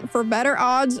equipment for better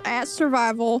odds at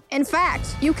survival. In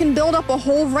fact, you can build up a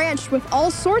whole ranch with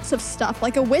all sorts of stuff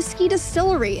like a whiskey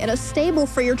distillery and a stable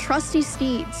for your trusty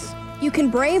steeds. You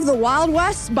can brave the Wild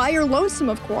West by your lonesome,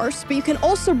 of course, but you can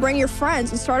also bring your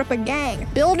friends and start up a gang,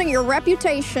 building your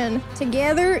reputation.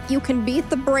 Together, you can beat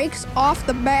the brakes off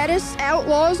the baddest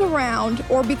outlaws around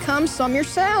or become some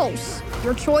yourselves.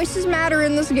 Your choices matter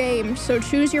in this game, so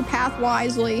choose your path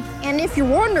wisely. And if you're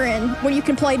wondering when you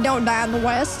can play Don't Die in the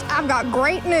West, I've got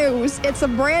great news. It's a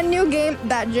brand new game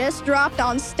that just dropped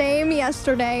on Steam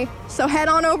yesterday. So head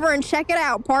on over and check it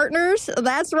out, partners.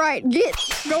 That's right.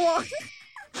 Go on.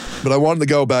 But I wanted to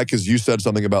go back because you said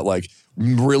something about like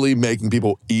really making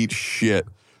people eat shit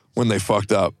when they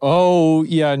fucked up. Oh,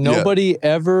 yeah. Nobody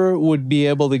ever would be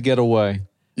able to get away.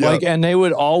 Yeah. Like, and they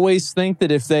would always think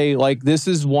that if they, like, this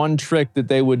is one trick that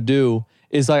they would do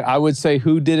is like, I would say,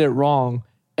 who did it wrong?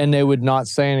 And they would not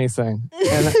say anything.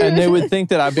 And they would think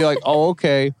that I'd be like, oh,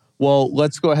 okay, well,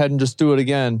 let's go ahead and just do it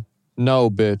again. No,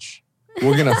 bitch.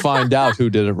 We're going to find out who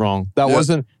did it wrong.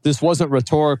 This wasn't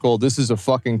rhetorical. This is a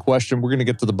fucking question. We're going to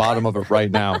get to the bottom of it right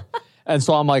now. And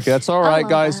so I'm like, that's all right,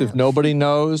 guys. If nobody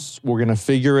knows, we're going to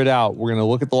figure it out. We're going to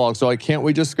look at the log. So like, can't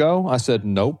we just go? I said,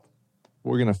 nope.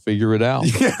 We're going to figure it out.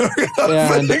 We're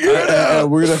going to figure it out.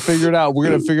 We're going to figure it out. We're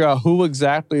going to figure out who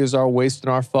exactly is wasting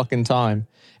our fucking time.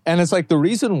 And it's like, the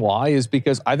reason why is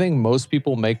because I think most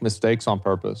people make mistakes on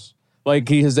purpose. Like,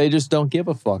 because they just don't give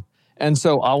a fuck. And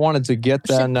so I wanted to get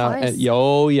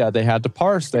that. They had to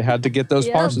parse. They had to get those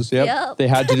parses. Yep. They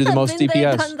had to do the most Been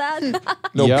there, DPS. done that.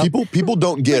 No, Yep. people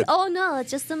don't get. Oh no, it's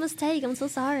just a mistake. I'm so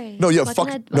sorry. No, yeah, What fuck.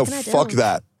 can I No, do? fuck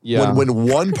that. Yeah. When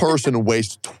one person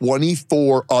wastes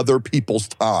 24 other people's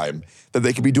time that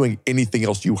they could be doing anything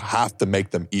else, you have to make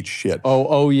them eat shit.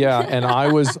 Oh yeah. And I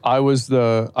was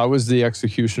the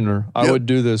executioner. I would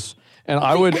do this. And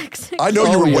I would. I know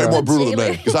you were way yeah. more brutal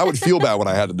than me because I would feel bad when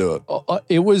I had to do it.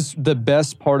 It was the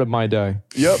best part of my day.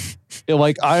 Yep.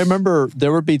 I remember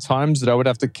there would be times that I would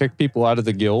have to kick people out of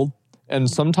the guild. And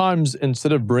sometimes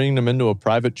instead of bringing them into a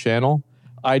private channel,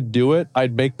 I'd do it.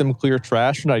 I'd make them clear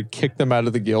trash and I'd kick them out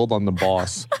of the guild on the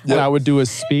boss. And I would do a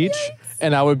speech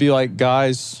and I would be like,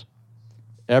 guys,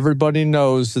 everybody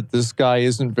knows that this guy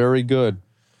isn't very good.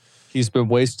 He's been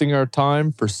wasting our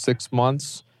time for 6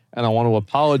 months, and I want to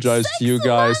apologize to you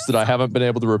guys that I haven't been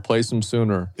able to replace him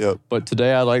sooner. Yep. But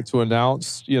today I'd like to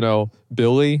announce,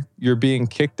 Billy, you're being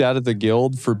kicked out of the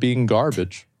guild for being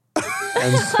garbage.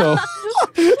 And so,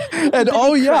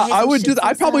 I would do that.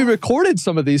 I probably recorded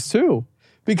some of these too.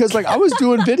 Because I was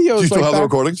doing videos. Do you still have the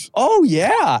recordings? Oh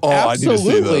yeah, oh,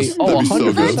 absolutely. I need to see this. Oh, That'd be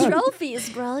so 100%. good.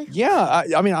 Trophies, bro. Yeah,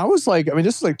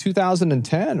 this is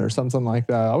 2010 or something like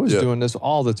that. I was doing this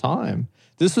all the time.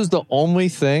 This is the only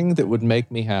thing that would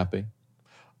make me happy.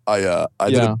 I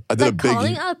did a big.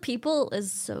 Calling out people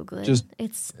is so good.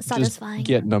 It's satisfying.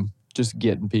 Just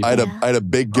getting people. I had a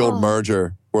big guild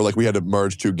merger where we had to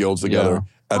merge 2 guilds together.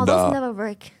 Yeah. And those never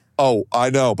work. Oh, I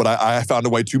know, but I found a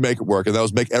way to make it work, and that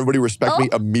was make everybody respect me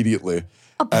immediately.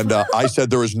 And I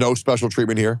said there is no special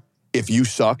treatment here. If you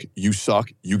suck, you suck.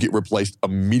 You get replaced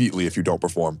immediately if you don't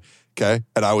perform. Okay?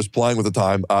 And I was playing with the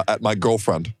time at my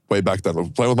girlfriend way back then. I was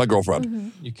playing with my girlfriend.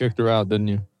 Mm-hmm. You kicked her out, didn't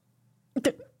you?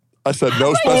 I said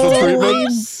no special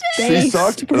treatment. She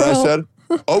sucked, and I said,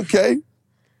 okay.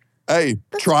 Hey,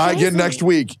 try again next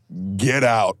week. Get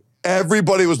out.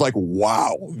 Everybody was like,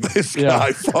 wow, this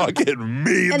guy fucking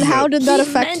means And how did that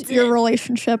affect your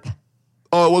relationship?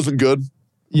 Oh, it wasn't good.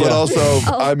 Yeah. But also,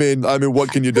 I mean,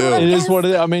 what can you do? It is what it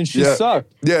is. I mean, she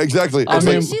sucked. Yeah, exactly. I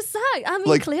mean, she sucked. I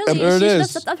mean, clearly, there she it should have is.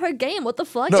 stepped up her game. What the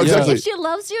fuck? No, exactly. If she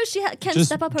loves you, she can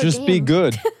step up her game. Just be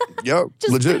good. Yeah,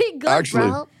 Just legit. be good, actually.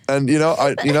 bro. And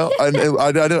I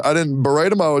didn't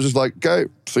berate him. I was just like, okay,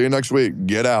 see you next week.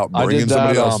 Get out. Bring in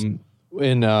somebody else.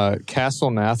 In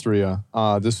Castle Nathria.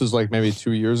 This was maybe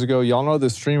 2 years ago. Y'all know the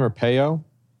streamer Peyo?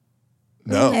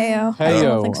 No. Heyo. I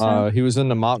don't think so. He was in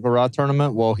the Matgarat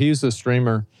tournament. Well, he's a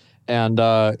streamer, and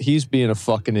he's being a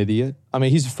fucking idiot. I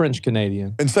mean, he's a French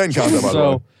Canadian. Insane content, by the way.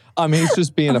 So, I mean, he's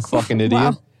just being a fucking idiot.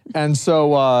 Wow. And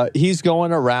so he's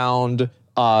going around.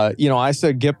 I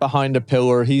said, get behind a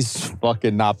pillar. He's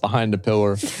fucking not behind a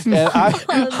pillar. And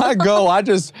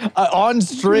on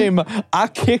stream, I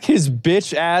kick his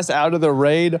bitch ass out of the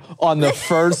raid on the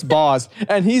first boss.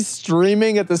 And he's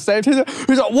streaming at the same time.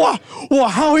 He's like, what?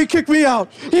 How he kicked me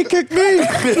out? He kicked me.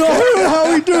 No,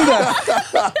 how he do that?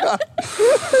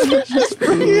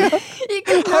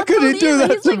 How could he do that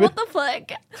He's to like, me? what the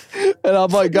fuck? And I'm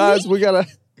like, guys, we gotta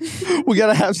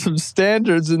have some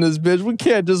standards in this bitch. We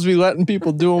can't just be letting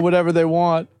people doing whatever they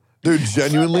want. Dude,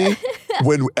 genuinely,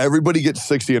 when everybody gets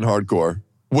 60 in hardcore,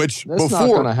 which That's not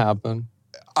before gonna happen.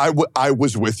 I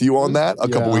was with you on that a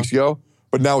couple weeks ago,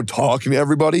 but now talking to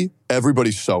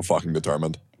everybody's so fucking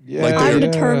determined. Yeah, I'm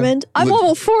determined. I'm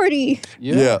level 40.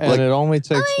 Yeah, and it only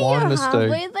takes one mistake.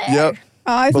 Halfway there. Yep.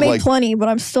 I've made plenty, but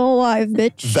I'm still alive,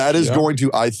 bitch. That is going to,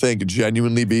 I think,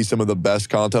 genuinely be some of the best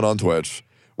content on Twitch.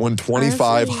 When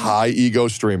 25 high ego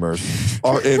streamers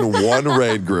are in one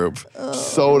raid group,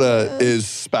 Soda is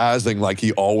spazzing like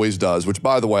he always does, which,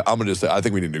 by the way, I'm going to just say, I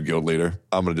think we need a new guild leader.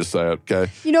 I'm going to just say it,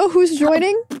 okay? You know who's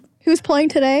joining? Who's playing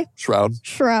today? Shroud.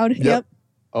 Yep.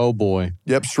 Oh, boy.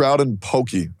 Yep, Shroud and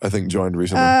Pokey, I think, joined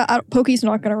recently. Pokey's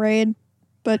not going to raid,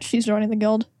 but she's joining the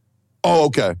guild. Oh,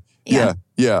 okay. Yeah.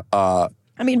 I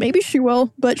mean, maybe she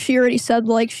will, but she already said,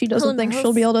 she doesn't think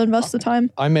she'll be able to invest the time.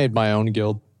 I made my own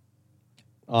guild.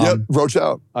 Roach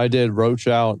out. I did Roach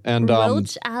out, and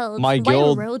Roach out. my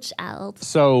guild. Roach out.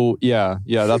 So yeah,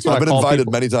 that's what I've been call invited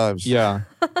people. many times. Yeah,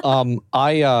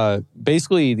 I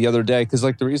basically the other day, because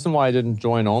the reason why I didn't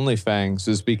join OnlyFans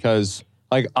is because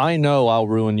I know I'll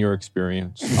ruin your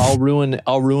experience. I'll ruin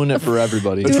it for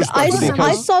everybody. Dude, I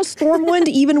saw Stormwind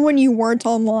even when you weren't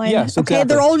online. Yes, okay, exactly.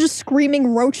 they're all just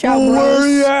screaming Roach out, Where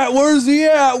he bros. at? Where's he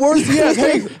at?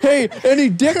 Hey, any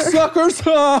dick suckers?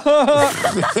 I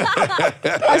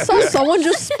saw someone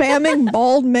just spamming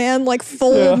bald man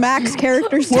full max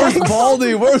characters. Where's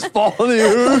Baldy? Where's Baldy?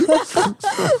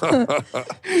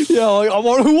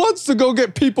 Who wants to go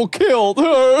get people killed?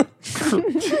 And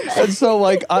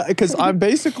so because I'm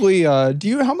basically,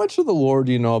 how much of the lore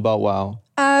do you know about WoW?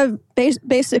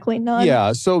 Basically none.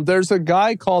 Yeah, so there's a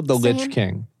guy called the Lich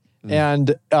King.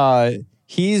 And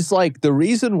he's the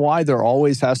reason why there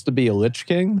always has to be a Lich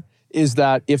King is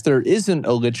that if there isn't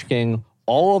a Lich King,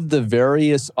 all of the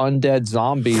various undead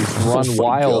zombies run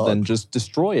wild and just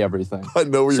destroy everything. I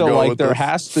know where you're going with there this.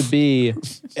 has to be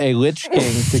a Lich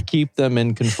King to keep them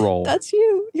in control. That's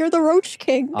you. You're the Roach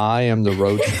King. I am the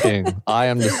Roach King. I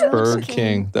am the Spurred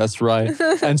King. That's right.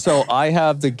 And so I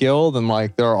have the guild and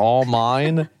they're all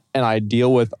mine and I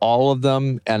deal with all of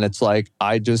them and it's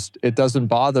it doesn't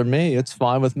bother me. It's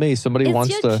fine with me. Somebody wants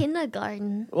to. It's your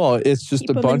kindergarten. Well, it's just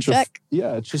Keep a bunch of. check.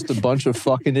 Yeah, it's just a bunch of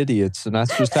fucking idiots and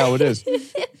that's just how it is.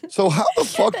 So how the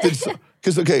fuck did...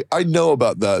 Because, okay, I know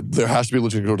about that. There has to be a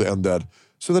legit control to undead.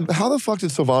 So then how the fuck did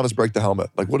Sylvanas break the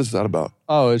helmet? Like, what is that about?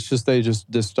 Oh, it's just they just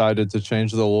decided to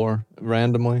change the lore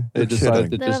randomly. They You're decided kidding.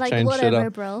 to They were just like, change shit whatever,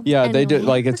 up. bro. Yeah, they did. Anyway.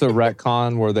 Like, it's a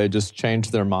retcon where they just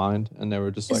changed their mind and they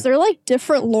were just Is like, there like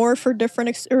different lore for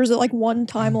different, or is it like one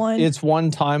timeline? it's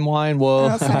one timeline.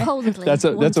 Well, Supposedly. that's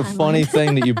a one funny timeline.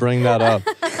 thing that you bring that up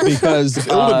because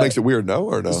Illidan makes it weird, no?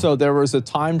 Or no? so there was a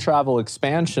time travel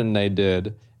expansion they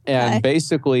did. And Okay.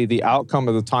 basically, the outcome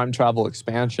of the time travel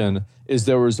expansion is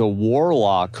there was a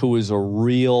warlock who was a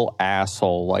real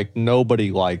asshole. Like, nobody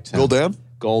liked him. Gul'dan?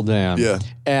 Gul'dan. Yeah.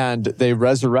 And they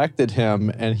resurrected him,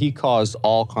 and he caused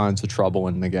all kinds of trouble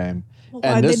in the game.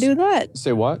 Why'd they do that?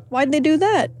 Say what? Why'd they do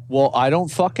that? Well, I don't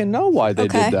fucking know why they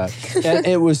Okay. did that. And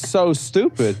it was so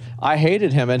stupid. I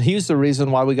hated him, and he's the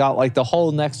reason why we got like the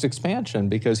whole next expansion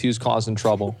because he was causing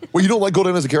trouble. Well, you don't like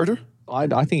Gul'dan as a character? I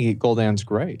think Gul'dan's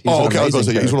great. He's Oh, an okay, I was gonna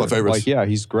amazing say, he's one of my character. favorites. Like, yeah,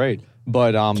 he's great.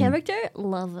 But Character,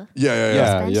 love.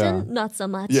 Yeah. Expansion, not so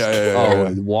much.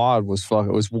 Oh, WoD was fucking.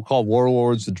 It was called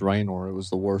Warlords of Draenor. It was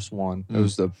the worst one. It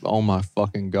was oh my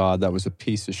fucking god, that was a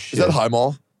piece of shit. Is that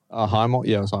Highmaul? Highmaul?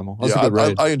 Yeah, it was Highmaul. That was Yeah, a good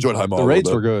raid. I enjoyed Highmaul. The a raids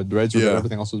little were bit. good. The raids were good. Yeah.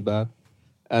 Everything else was bad.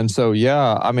 And so,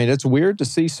 yeah, I mean, it's weird to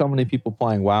see so many people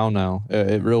playing WoW now.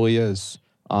 It really is.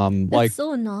 Like, It's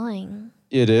so annoying.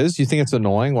 it is. You think it's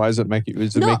annoying? Why does it make you?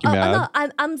 Does it make you mad?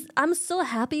 No, I'm so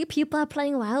happy people are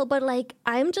playing WoW, but like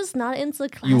I'm just not into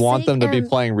classic. You want them to be and-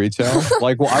 playing retail?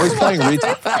 Like, well, I was playing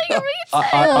retail. Playing retail.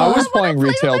 I was wanna playing play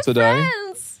with retail my today.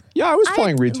 friends. Yeah, I was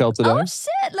playing retail today. Oh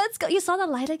shit! Let's go. You saw the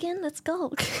light again? Let's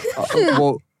go.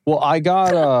 Well, I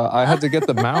got. I had to get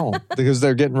the mount because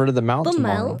they're getting rid of the mount The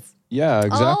tomorrow. mount? Yeah,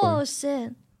 exactly. Oh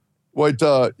shit! Wait,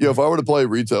 if I were to play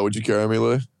retail, would you carry me,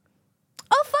 Lily?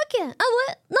 Oh fuck yeah! I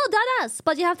would. No, that ass.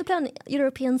 But you have to play on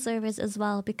European servers as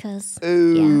well because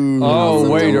Ooh. Oh,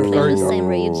 also wait, don't play are in the you- same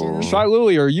region.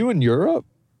 Shylily, are you in Europe?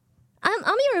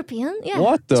 I'm European. Yeah.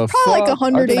 What the It's probably fuck? like I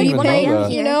didn't 180 even know ping,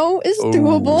 that. you know? It's Ooh,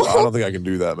 doable. I don't think I can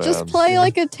do that, man. Just play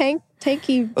like a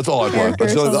tanky. That's all I play. character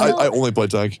That's or the only, something. I only play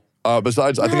tank.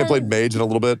 Besides, I think I played mage in a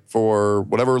little bit for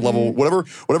whatever level,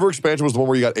 whatever expansion was the one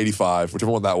where you got 85,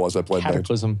 whichever one that was. I played mage.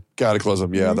 Cataclysm.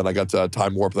 Cataclysm, yeah. Then I got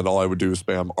time warp. Then all I would do is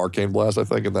spam arcane blast, I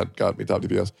think, and that got me top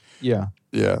DPS. Yeah.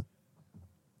 Yeah.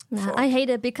 Nah, I hate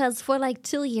it because for like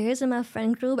 2 years in my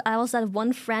friend group, I was that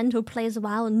one friend who plays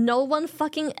WoW. No one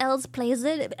fucking else plays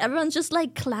it. Everyone's just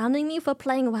like clowning me for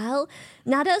playing WoW.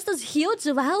 Now there's this huge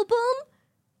WoW boom,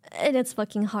 and it's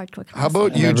fucking hardcore. How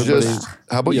about And you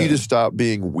everybody- you just stop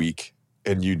being weak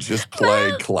and you just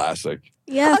play classic?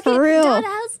 Yeah, for real.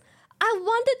 Deadass, I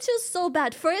wanted to so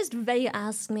bad. First, Vey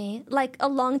asked me like a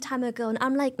long time ago, and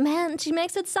I'm like, man, she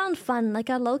makes it sound fun. Like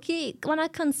I low-key wanna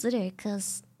consider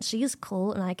because she's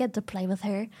cool and I get to play with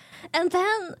her. And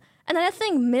then I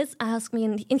think Miss asked me,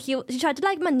 and he tried to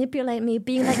like manipulate me,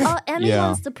 being like, "Oh, Emmy Yeah.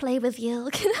 wants to play with you."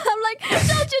 I'm like,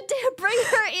 "Don't you dare bring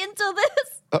her into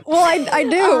this!" Well, I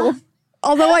do.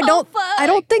 Although I don't, fuck. I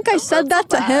don't think I said that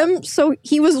to him. So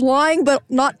he was lying, but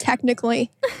not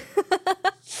technically.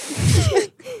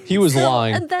 He was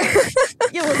lying. And then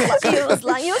he was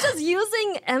lying. He was just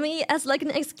using Emmy as like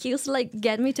an excuse to like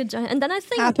get me to join. And then I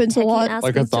think Happens a Techie lot. asked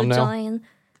Like me a thumbnail? to join.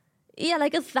 Yeah,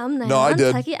 like a thumbnail. No, I And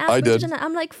did. Techie asked I me did. to join.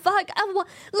 I'm like, fuck. I'm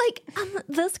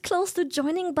this close to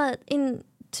joining, but in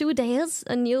 2 days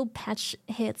a new patch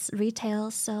hits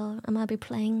retail, so I'm gonna be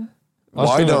playing.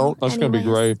 Why don't That's gonna be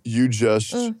Anyways. great. you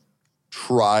just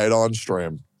try it on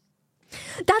stream?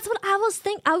 That's what I was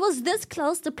thinking. I was this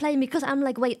close to playing because I'm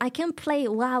like, wait, I can play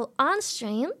WoW on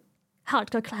stream,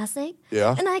 hardcore classic,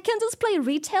 Yeah. and I can just play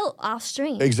retail off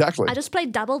stream. Exactly. I just play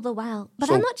double the WoW, but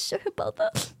So- I'm not sure about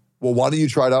that. Well, why don't you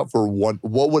try it out for one?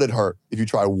 What would it hurt if you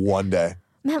try one day?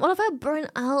 Man, what if I burn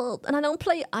out and I don't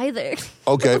play either?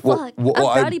 Okay, What the well, fuck? well,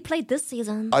 I've I- already played this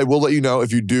season. I will let you know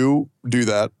if you do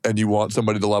that and you want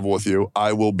somebody to level with you.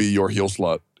 I will be your heal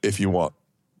slut if you want.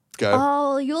 Okay.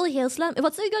 Oh, you'll heal slam.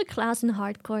 What's a good class in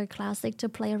hardcore classic to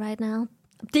play right now?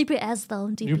 DPS though.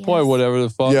 DPS. You play whatever the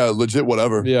fuck. Yeah, legit,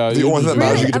 whatever. Yeah, the you only thing that just-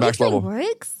 matters is you Really? get to max Everything level.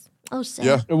 works? Oh shit.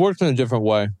 Yeah. It works in a different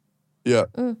way. Yeah.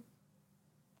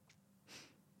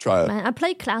 Try it. Man, I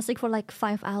played classic for like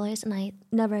 5 hours and I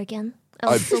never again. It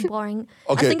was so boring.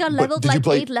 Okay, I think I but leveled did you like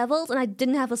play- 8 levels and I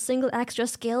didn't have a single extra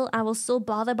skill. I was so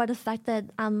bothered by the fact that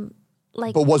I'm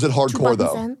like. But was it 2 hardcore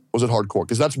buttons though? in. Was it hardcore?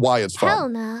 Because that's why it's fun. Hell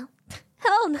no.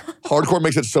 Hell no. Hardcore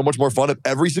makes it so much more fun. At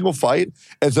every single fight,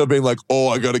 instead of being like, "Oh,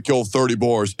 I got to kill 30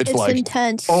 boars," it's It's like,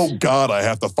 intense. "Oh God, I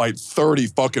have to fight 30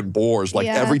 fucking boars." Like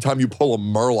Yeah. every time you pull a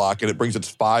murloc and it brings its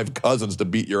 5 cousins to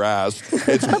beat your ass,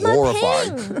 it's But my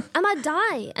horrifying. ping. I might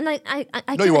die. And I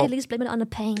No, you can wong. at least blame it on the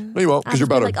ping. No, you won't, 'cause I'll you're just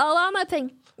be better. Like, oh, well, my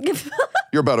ping.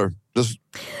 You're better. Just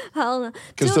Hell no.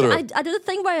 consider Dude, I do the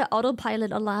thing where I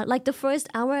autopilot a lot. Like the first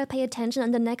hour I pay attention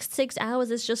and the next 6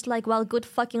 hours is just like, well, good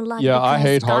fucking luck. Yeah, I because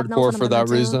hate God knows hardcore what for I'm gonna that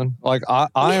do. reason. Like, I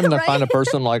am the kind of right?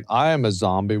 person, like, I am a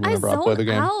zombie whenever I play the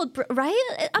game. Out,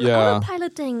 right? I'm Yeah.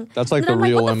 autopiloting. That's like And the I'm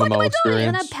real what the fuck MMO am I doing?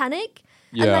 And I experience. panic.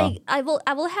 Yeah. And like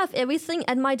I will have everything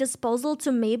at my disposal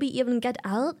to maybe even get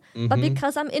out. But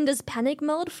because I'm in this panic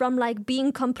mode from like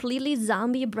being completely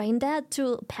zombie brain dead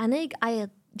to panic, I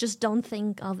just don't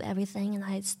think of everything and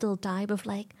I still die with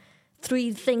like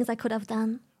 3 things I could have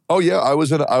done. Oh yeah, I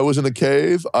was in a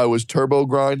cave. I was turbo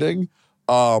grinding,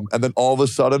 and then all of a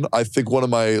sudden, I think one of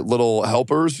my little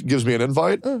helpers gives me an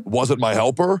invite. Wasn't my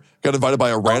helper. Got invited by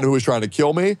a random who was trying to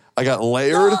kill me. I got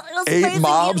layered. No, it was 8 praising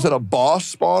mobs you. and a boss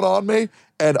spawn on me,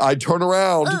 and I turn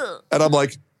around and I'm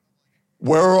like,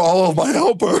 "Where are all of my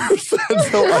helpers?" And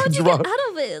so How'd you get out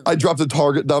of it? I dropped a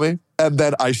target dummy, and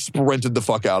then I sprinted the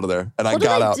fuck out of there, and I What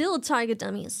got out. do they do, target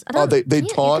dummies? I Oh, don't- they you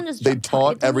can taunt just they drop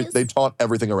taunt target every dummies? they taunt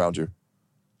everything around you.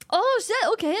 Oh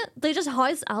shit! Okay, they just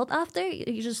hoist out after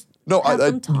you just. No, have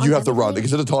them taunt you have to run everything?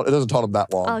 because it doesn't taunt them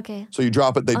that long. Oh, okay. So you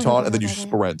drop it, they Okay, taunt, and then you okay.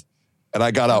 sprint. And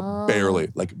I got out barely.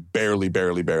 But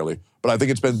I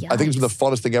think it's been the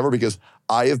funnest thing ever because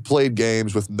I have played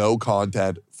games with no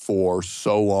content for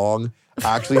so long.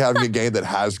 Actually having a game that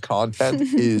has content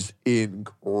is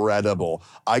incredible.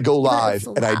 I go live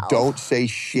and I wow. don't say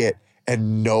shit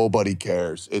and nobody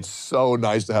cares. It's so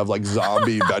nice to have like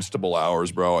zombie vegetable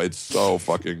hours, bro. It's so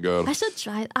fucking good. I should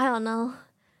try it. I don't know.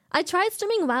 I tried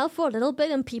streaming WoW for a little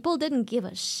bit and people didn't give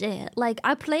a shit. Like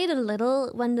I played a little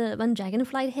when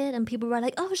Dragonflight hit and people were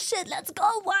like, "Oh shit, let's go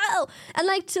WoW!" And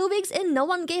like 2 weeks in, no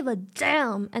one gave a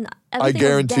damn. And everything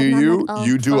guarantee was dead, and I'm you, like, oh,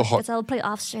 you do a fuck, guess I'll play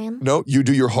off stream. No, you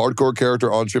do your hardcore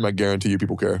character on stream. I guarantee you,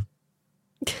 people care.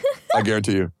 I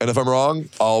guarantee you. And if I'm wrong,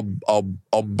 I'll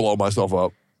blow myself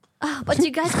up. Oh, but you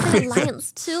guys play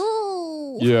Alliance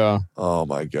too. Yeah. Oh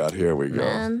my god, here we go.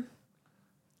 Man.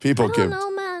 People I don't give.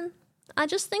 know, man. I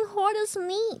just think Horde is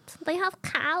neat. They have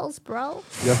cows, bro.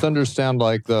 You have to understand,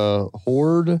 like, the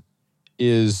Horde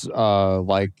is,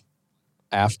 like,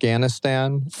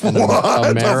 Afghanistan and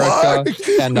America,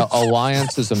 and the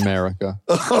Alliance is America.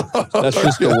 That's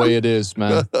just the way it is,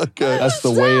 man. Okay. That's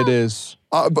the way it is.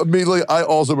 But immediately, I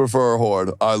also prefer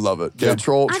Horde. I love it. Yeah,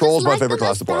 Troll's my favorite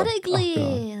class to play. Aesthetically.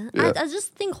 Yeah. I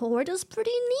just think Horde is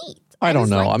pretty neat. I don't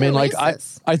just know. like I mean, the like,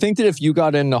 races. I think that if you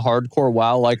got into hardcore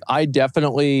WoW, like, I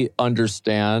definitely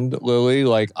understand, Lily.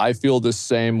 Like, I feel the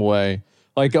same way.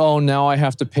 Like, oh, now I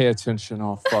have to pay attention.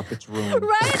 Oh, fuck, it's ruined.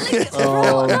 Right? Like,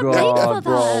 Oh, I'm not made God, for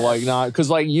bro. that. Like, not, because,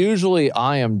 like, usually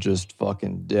I am just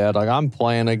fucking dead. Like, I'm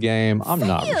playing a game. I'm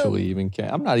not Same. really even,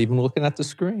 I'm not even looking at the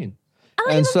screen. I don't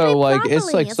And even so, play like, it's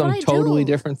properly. like It's some what I totally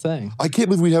do. different thing. I can't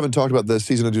believe we haven't talked about this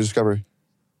season of Discovery.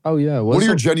 Oh, yeah. What are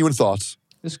your genuine thoughts?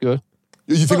 It's good.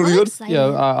 You think But it'll be I'm good? excited, Yeah,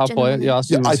 I'll play it. Yeah, I'll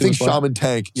see Yeah, what I you think play. Shaman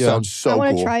Tank Yeah. sounds so I want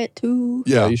cool. to try it too.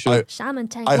 Yeah, you should. Shaman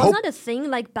Tank. I Wasn't hope- that a thing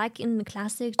like back in the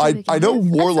classic? I know At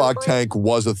some Warlock point? Tank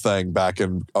was a thing back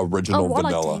in original Warlock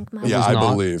vanilla. Tank, man. Yeah, It was I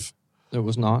not. believe. It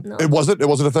was not. No. It wasn't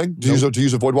a thing? To use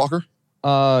a Voidwalker?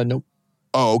 Nope.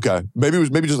 Oh, okay. Maybe it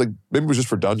was just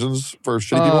for dungeons for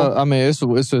shitty people. I mean,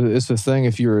 it's a thing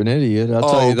if you're an idiot. I'll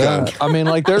tell you okay. that. I mean,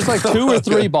 like, there's like 2 or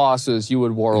 3 bosses you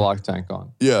would Warlock Tank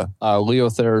on. Yeah.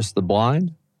 Leotheris the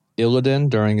Blind, Illidan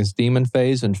during his demon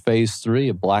phase, and phase 3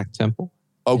 of Black Temple.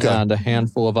 Okay. And a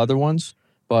handful of other ones.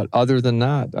 But other than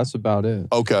that, that's about it.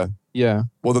 Okay. Yeah.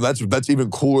 Well, then that's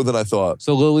even cooler than I thought.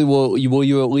 So, Lily, will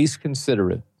you at least consider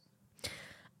it?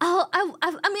 Oh, I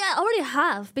mean, I already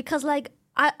have because like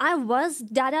I was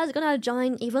Dada's gonna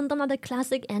join even though not a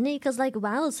classic ending because like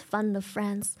WoW is fun with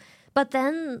friends. But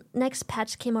then next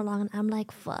patch came along and I'm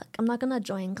like, fuck, I'm not gonna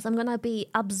join because I'm gonna be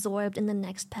absorbed in the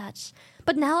next patch.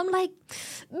 But now I'm like,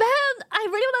 man, I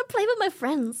really wanna play with my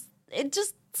friends. It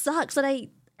just sucks that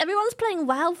everyone's playing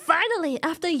WoW finally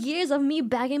after years of me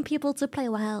begging people to play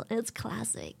WoW. And it's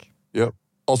classic. Yep.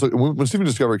 Also, when Steven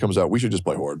Discovery comes out, we should just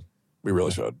play Horde. We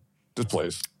really should. Just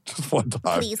please. Just one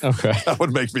time. Please. Okay. That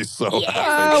would make me so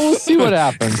happy. We'll see what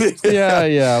happens.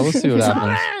 Yeah, we'll see what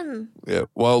happens. Run! Yeah.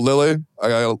 Well, Lily,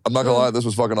 I'm not gonna lie, this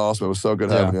was fucking awesome. It was so good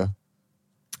having you.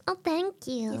 Oh, thank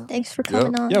you. Thanks for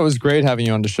coming on. Yeah, it was great having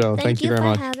you on the show. Thank you very for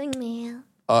much. having me.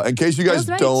 In case you It guys was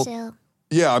very don't, chill.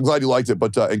 yeah, I'm glad you liked it.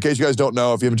 But in case you guys don't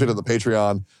know, if you haven't checked out the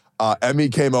Patreon, Emmy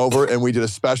came over and we did a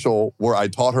special where I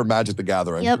taught her Magic the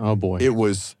Gathering. Yep. Oh, boy. It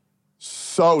was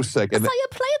so sick. I And saw you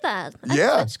play that at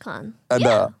Yeah. TwitchCon. and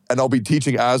yeah. and I'll be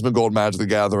teaching Asmongold Magic the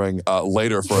Gathering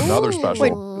later for another Ooh. special.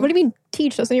 Wait, what do you mean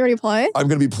teach? Doesn't he already play? I'm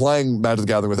going to be playing Magic the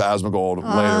Gathering with Asmongold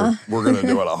later. We're going to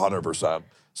do it 100%.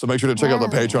 So make sure to check out the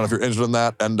Wow. Patreon if you're interested in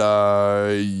that. And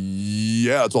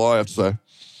yeah, that's all I have to say.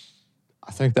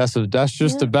 I think that's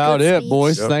just Yeah, about good it, speech.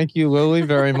 boys. Yep. Thank you, Lily,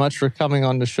 very much for coming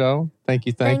on the show. Thank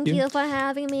you. Thank you for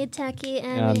having me, Techie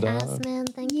and Asman.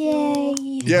 Thank Yay.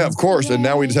 you. Yeah, of course. And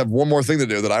now we just Yay. have one more thing to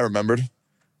do that I remembered.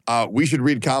 We should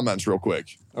read comments real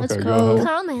quick. Let's Okay, go. go ahead.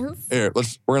 Comments. Here,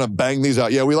 we're gonna bang these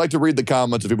out. Yeah, we like to read the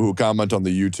comments of people who comment on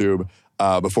the YouTube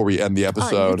before we end the Oh,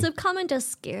 episode. YouTube comment just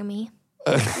scare me.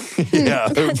 Yeah,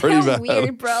 they're pretty They're bad.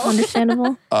 weird, bro.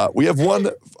 Understandable. We have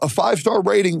a 5-star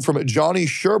rating from Johnny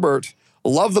Sherbert.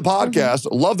 Love the podcast.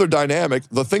 Love their dynamic.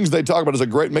 The things they talk about is a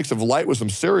great mix of light with some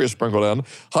serious sprinkled in.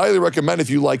 Highly recommend if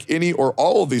you like any or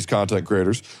all of these content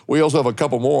creators. We also have a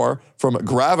couple more from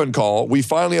Gravencall. We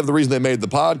finally have the reason they made the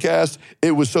podcast.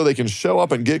 It was so they can show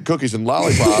up and get cookies and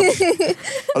lollipops.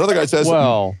 Another guy says,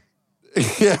 Well,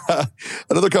 yeah.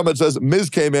 Another comment says, Ms.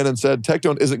 came in and said,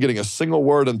 Tectone isn't getting a single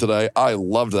word in today. I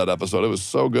loved that episode. It was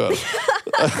so good.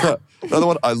 Another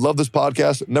one, I love this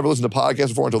podcast. Never listened to podcasts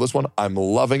before until this one. I'm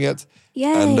loving it. Yay.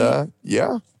 And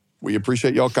yeah, we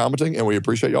appreciate y'all commenting and we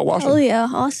appreciate y'all watching. Oh, yeah.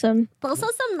 Awesome. Those are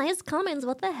some nice comments.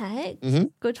 What the heck?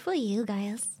 Good for you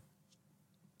guys.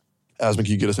 Asman, can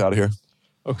you get us out of here?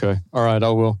 okay. All right, I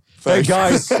will. Thanks. Hey,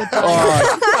 guys. All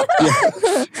right.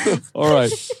 Yeah. All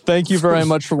right. Thank you very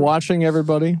much for watching,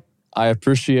 everybody. I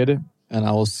appreciate it. And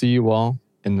I will see you all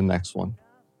in the next one.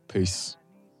 Peace.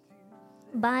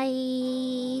 Bye.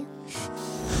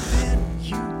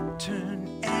 You turn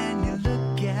and you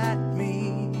look at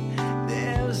me.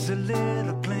 There's a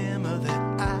little glimmer that